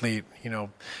an athlete,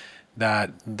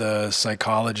 that the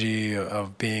psychology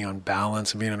of being on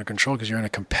balance and being under control, because you're in a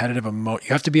competitive you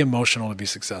have to be emotional to be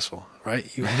successful,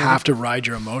 right? You have to ride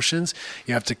your emotions.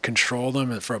 You have to control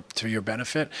them to your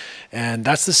benefit. And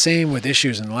that's the same with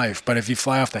issues in life. But if you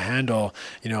fly off the handle,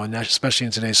 and especially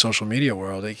in today's social media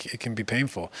world, it can be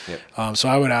painful. Yep. So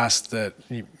I would ask that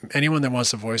anyone that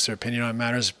wants to voice their opinion on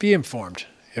matters, be informed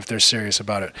if they're serious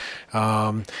about it.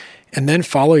 And then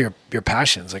follow your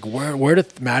passions. Like where do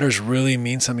matters really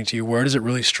mean something to you? Where does it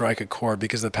really strike a chord?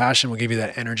 Because the passion will give you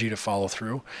that energy to follow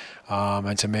through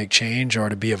and to make change or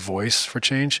to be a voice for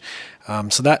change.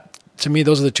 So that, to me,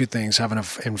 those are the two things: have an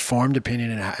informed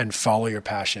opinion and follow your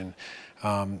passion.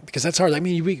 Because that's hard. I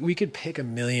mean, we could pick a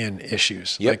million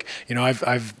issues. Yep. Like,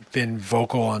 I've been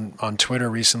vocal on Twitter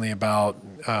recently about,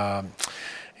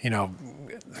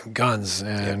 guns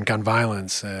and gun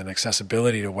violence and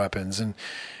accessibility to weapons, and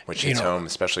which hits home,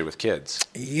 especially with kids.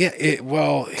 Yeah,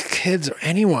 kids or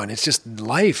anyone. It's just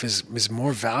life is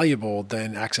more valuable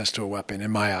than access to a weapon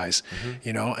in my eyes.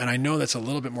 And I know that's a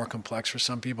little bit more complex for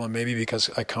some people, and maybe because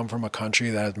I come from a country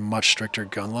that has much stricter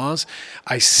gun laws,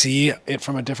 I see it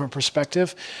from a different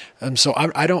perspective. So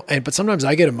I don't. But sometimes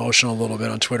I get emotional a little bit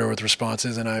on Twitter with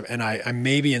responses, and I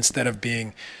maybe, instead of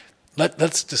being,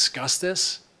 let's discuss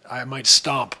this, I might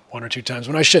stomp one or two times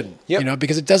when I shouldn't,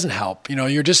 because it doesn't help.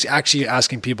 You're just actually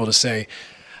asking people to say,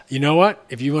 you know what,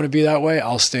 if you want to be that way,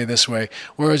 I'll stay this way.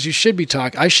 Whereas I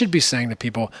should be saying to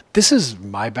people, this is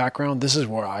my background. This is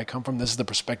where I come from. This is the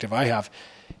perspective I have.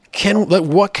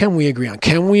 What can we agree on?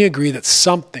 Can we agree that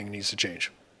something needs to change?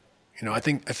 I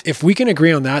think if we can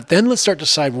agree on that, then let's start to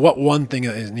decide what one thing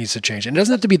needs to change. And it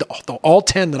doesn't have to be the all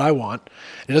 10 that I want.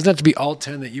 It doesn't have to be all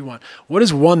 10 that you want. What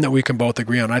is one that we can both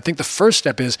agree on? And I think the first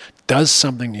step is, does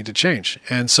something need to change?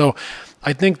 And so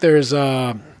I think there's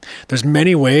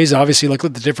many ways. Obviously, look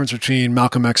at the difference between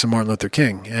Malcolm X and Martin Luther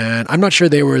King. And I'm not sure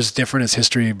they were as different as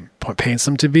history paints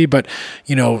them to be, but,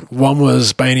 one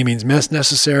was by any means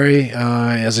necessary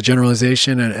as a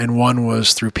generalization, and one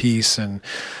was through peace and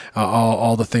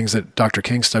all the things that Dr.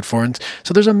 King stood for. And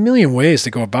so there's a million ways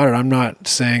to go about it. I'm not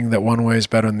saying that one way is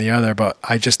better than the other, but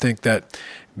I just think that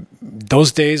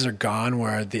those days are gone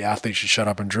where the athlete should shut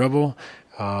up and dribble.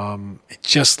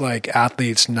 Just like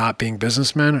athletes not being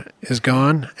businessmen is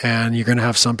gone, and you're going to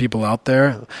have some people out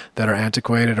there that are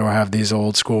antiquated or have these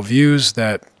old school views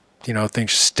that think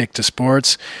stick to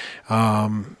sports,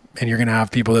 and you're going to have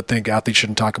people that think athletes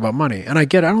shouldn't talk about money. And I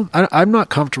get, I'm not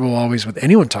comfortable always with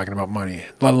anyone talking about money,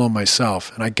 let alone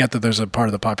myself. And I get that there's a part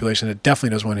of the population that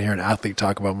definitely doesn't want to hear an athlete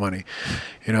talk about money,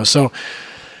 so.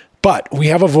 But we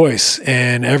have a voice,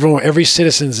 and every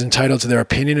citizen's entitled to their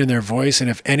opinion and their voice. And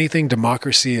if anything,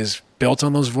 democracy is built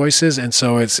on those voices. And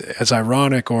so it's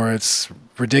ironic, or it's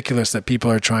ridiculous that people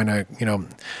are trying to,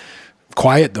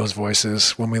 quiet those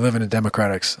voices when we live in a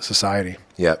democratic society.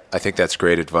 Yeah, I think that's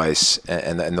great advice.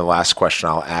 And the last question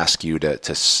I'll ask you to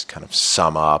kind of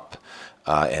sum up,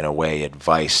 in a way,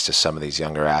 advice to some of these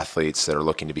younger athletes that are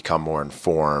looking to become more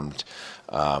informed,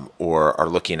 or are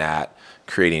looking at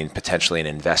creating potentially an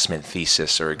investment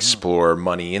thesis, or explore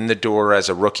money in the door as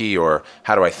a rookie, or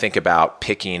how do I think about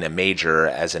picking a major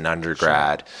as an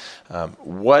undergrad?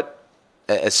 What,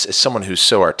 as someone who's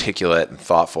so articulate and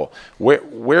thoughtful,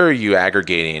 where are you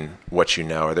aggregating what you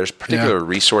know? Are there particular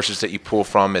resources that you pull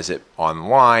from? Is it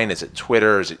online? Is it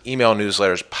Twitter? Is it email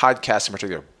newsletters, podcasts, in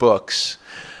particular, books?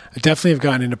 I definitely have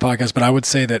gotten into podcasts, but I would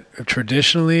say that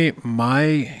traditionally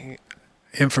my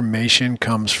information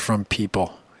comes from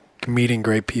people. Meeting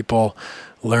great people,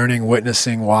 learning,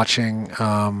 witnessing, watching.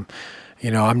 I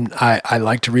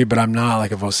like to read, but I'm not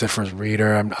like a vociferous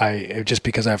reader. I just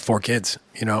because I have 4 kids.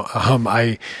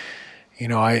 I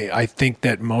think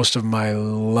that most of my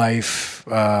life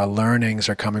learnings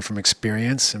are coming from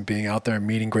experience and being out there and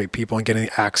meeting great people and getting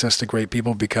access to great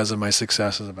people because of my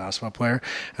success as a basketball player.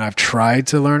 And I've tried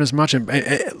to learn as much. And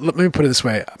let me put it this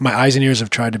way: my eyes and ears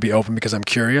have tried to be open because I'm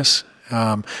curious.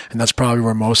 And that's probably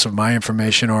where most of my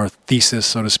information, or thesis,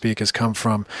 so to speak, has come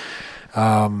from.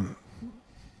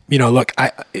 Look,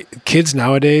 kids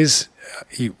nowadays,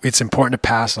 it's important to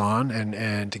pass on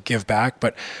and to give back.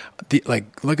 But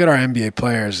look at our NBA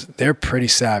players; they're pretty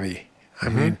savvy. I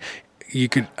mean, you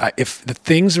could, if the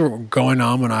things that were going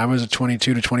on when I was a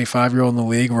 22 to 25-year-old in the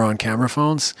league were on camera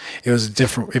phones, it was a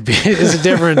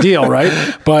different deal,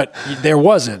 right? But there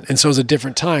wasn't, and so it was a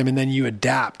different time. And then you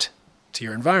adapt to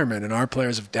your environment, and our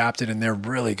players have adapted, and they're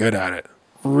really good at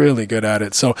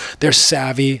it. So they're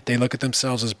savvy. They look at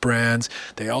themselves as brands.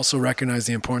 They also recognize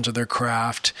the importance of their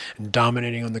craft and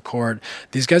dominating on the court.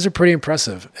 These guys are pretty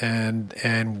impressive,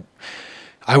 and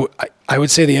I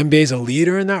would say the NBA is a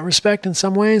leader in that respect in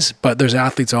some ways, but there's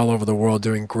athletes all over the world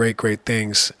doing great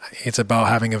things. It's about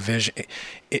having a vision.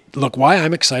 Look, why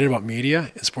I'm excited about media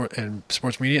and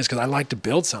sports media is because I like to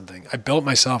build something. I built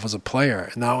myself as a player,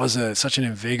 and that was such an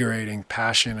invigorating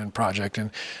passion and project. And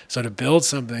so to build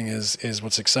something is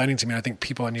what's exciting to me. I think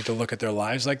people need to look at their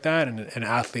lives like that, and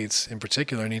athletes in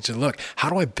particular need to look, how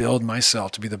do I build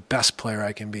myself to be the best player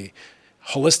I can be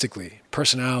holistically,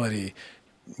 personality,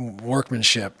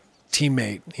 workmanship,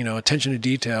 teammate, attention to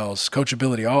details,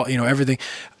 coachability, all, everything,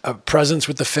 presence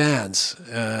with the fans,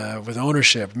 with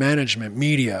ownership, management,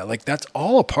 media, like that's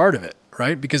all a part of it,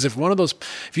 right? Because if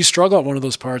you struggle at one of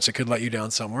those parts, it could let you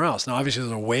down somewhere else. Now, obviously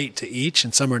there's a weight to each,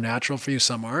 and some are natural for you,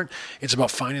 some aren't. It's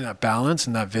about finding that balance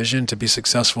and that vision to be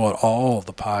successful at all of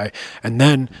the pie. And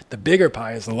then the bigger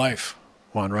pie is the life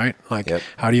one, right? Like,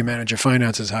 How do you manage your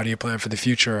finances? How do you plan for the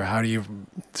future? How do you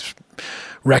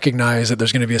recognize that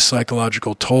there's going to be a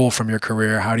psychological toll from your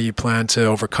career? How do you plan to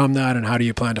overcome that? And how do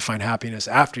you plan to find happiness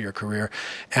after your career,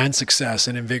 and success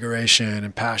and invigoration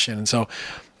and passion? And so,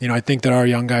 I think that our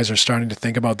young guys are starting to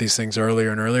think about these things earlier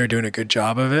and earlier, doing a good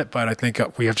job of it. But I think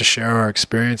we have to share our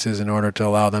experiences in order to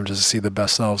allow them to see the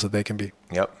best selves that they can be.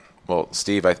 Yep. Well,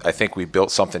 Steve, I think we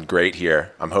built something great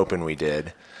here. I'm hoping we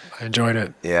did. I enjoyed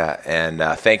it. Yeah, and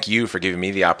thank you for giving me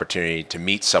the opportunity to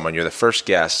meet someone. You're the first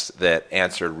guest that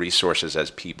answered resources as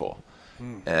people,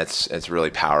 and it's really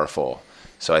powerful.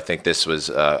 So I think this was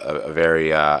a very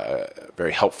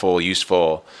very helpful,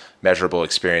 useful, measurable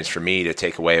experience for me to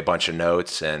take away a bunch of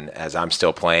notes, and as I'm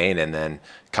still playing, and then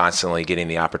constantly getting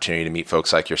the opportunity to meet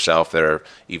folks like yourself that are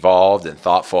evolved and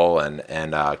thoughtful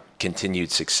and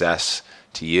continued success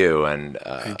to you. And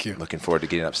Thank you. Looking forward to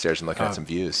getting upstairs and looking at some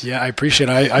views. Yeah, I appreciate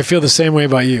it. I feel the same way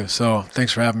about you. So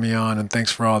thanks for having me on, and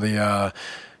thanks for all the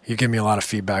you give me a lot of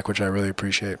feedback, which I really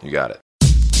appreciate. You got it.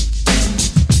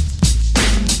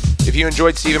 If you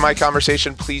enjoyed Steve and my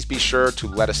conversation, please be sure to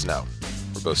let us know.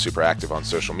 We're both super active on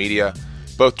social media,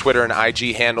 both Twitter and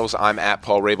IG handles. I'm at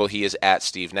Paul Rabel. He is at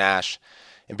Steve Nash.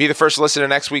 And be the first to listen to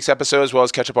next week's episode, as well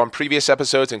as catch up on previous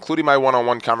episodes, including my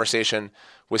one-on-one conversation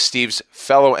with Steve's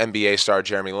fellow NBA star,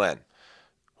 Jeremy Lin,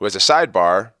 who, as a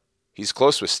sidebar, he's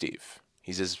close with Steve.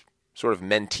 He's his sort of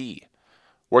mentee,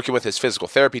 working with his physical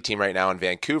therapy team right now in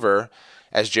Vancouver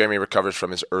as Jeremy recovers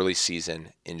from his early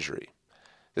season injury.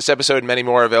 This episode and many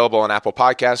more are available on Apple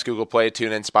Podcasts, Google Play,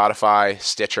 TuneIn, Spotify,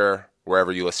 Stitcher,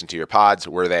 wherever you listen to your pods,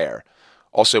 we're there.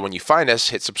 Also, when you find us,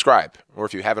 hit subscribe. Or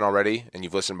if you haven't already and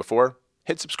you've listened before,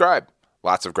 hit subscribe.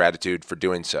 Lots of gratitude for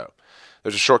doing so.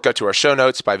 There's a shortcut to our show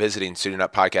notes by visiting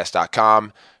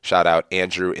SuitingUpPodcast.com. Shout out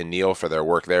Andrew and Neil for their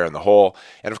work there in the hole.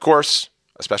 And of course,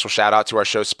 a special shout out to our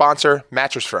show's sponsor,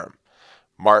 Mattress Firm.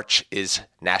 March is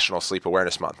National Sleep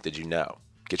Awareness Month. Did you know?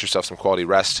 Get yourself some quality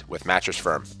rest with Mattress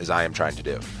Firm, as I am trying to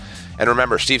do. And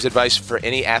remember, Steve's advice for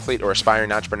any athlete or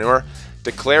aspiring entrepreneur: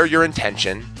 declare your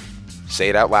intention, say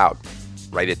it out loud,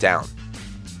 write it down.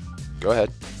 Go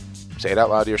ahead, say it out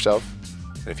loud to yourself.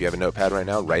 And if you have a notepad right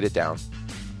now, write it down,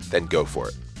 then go for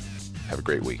it. Have a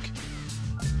great week.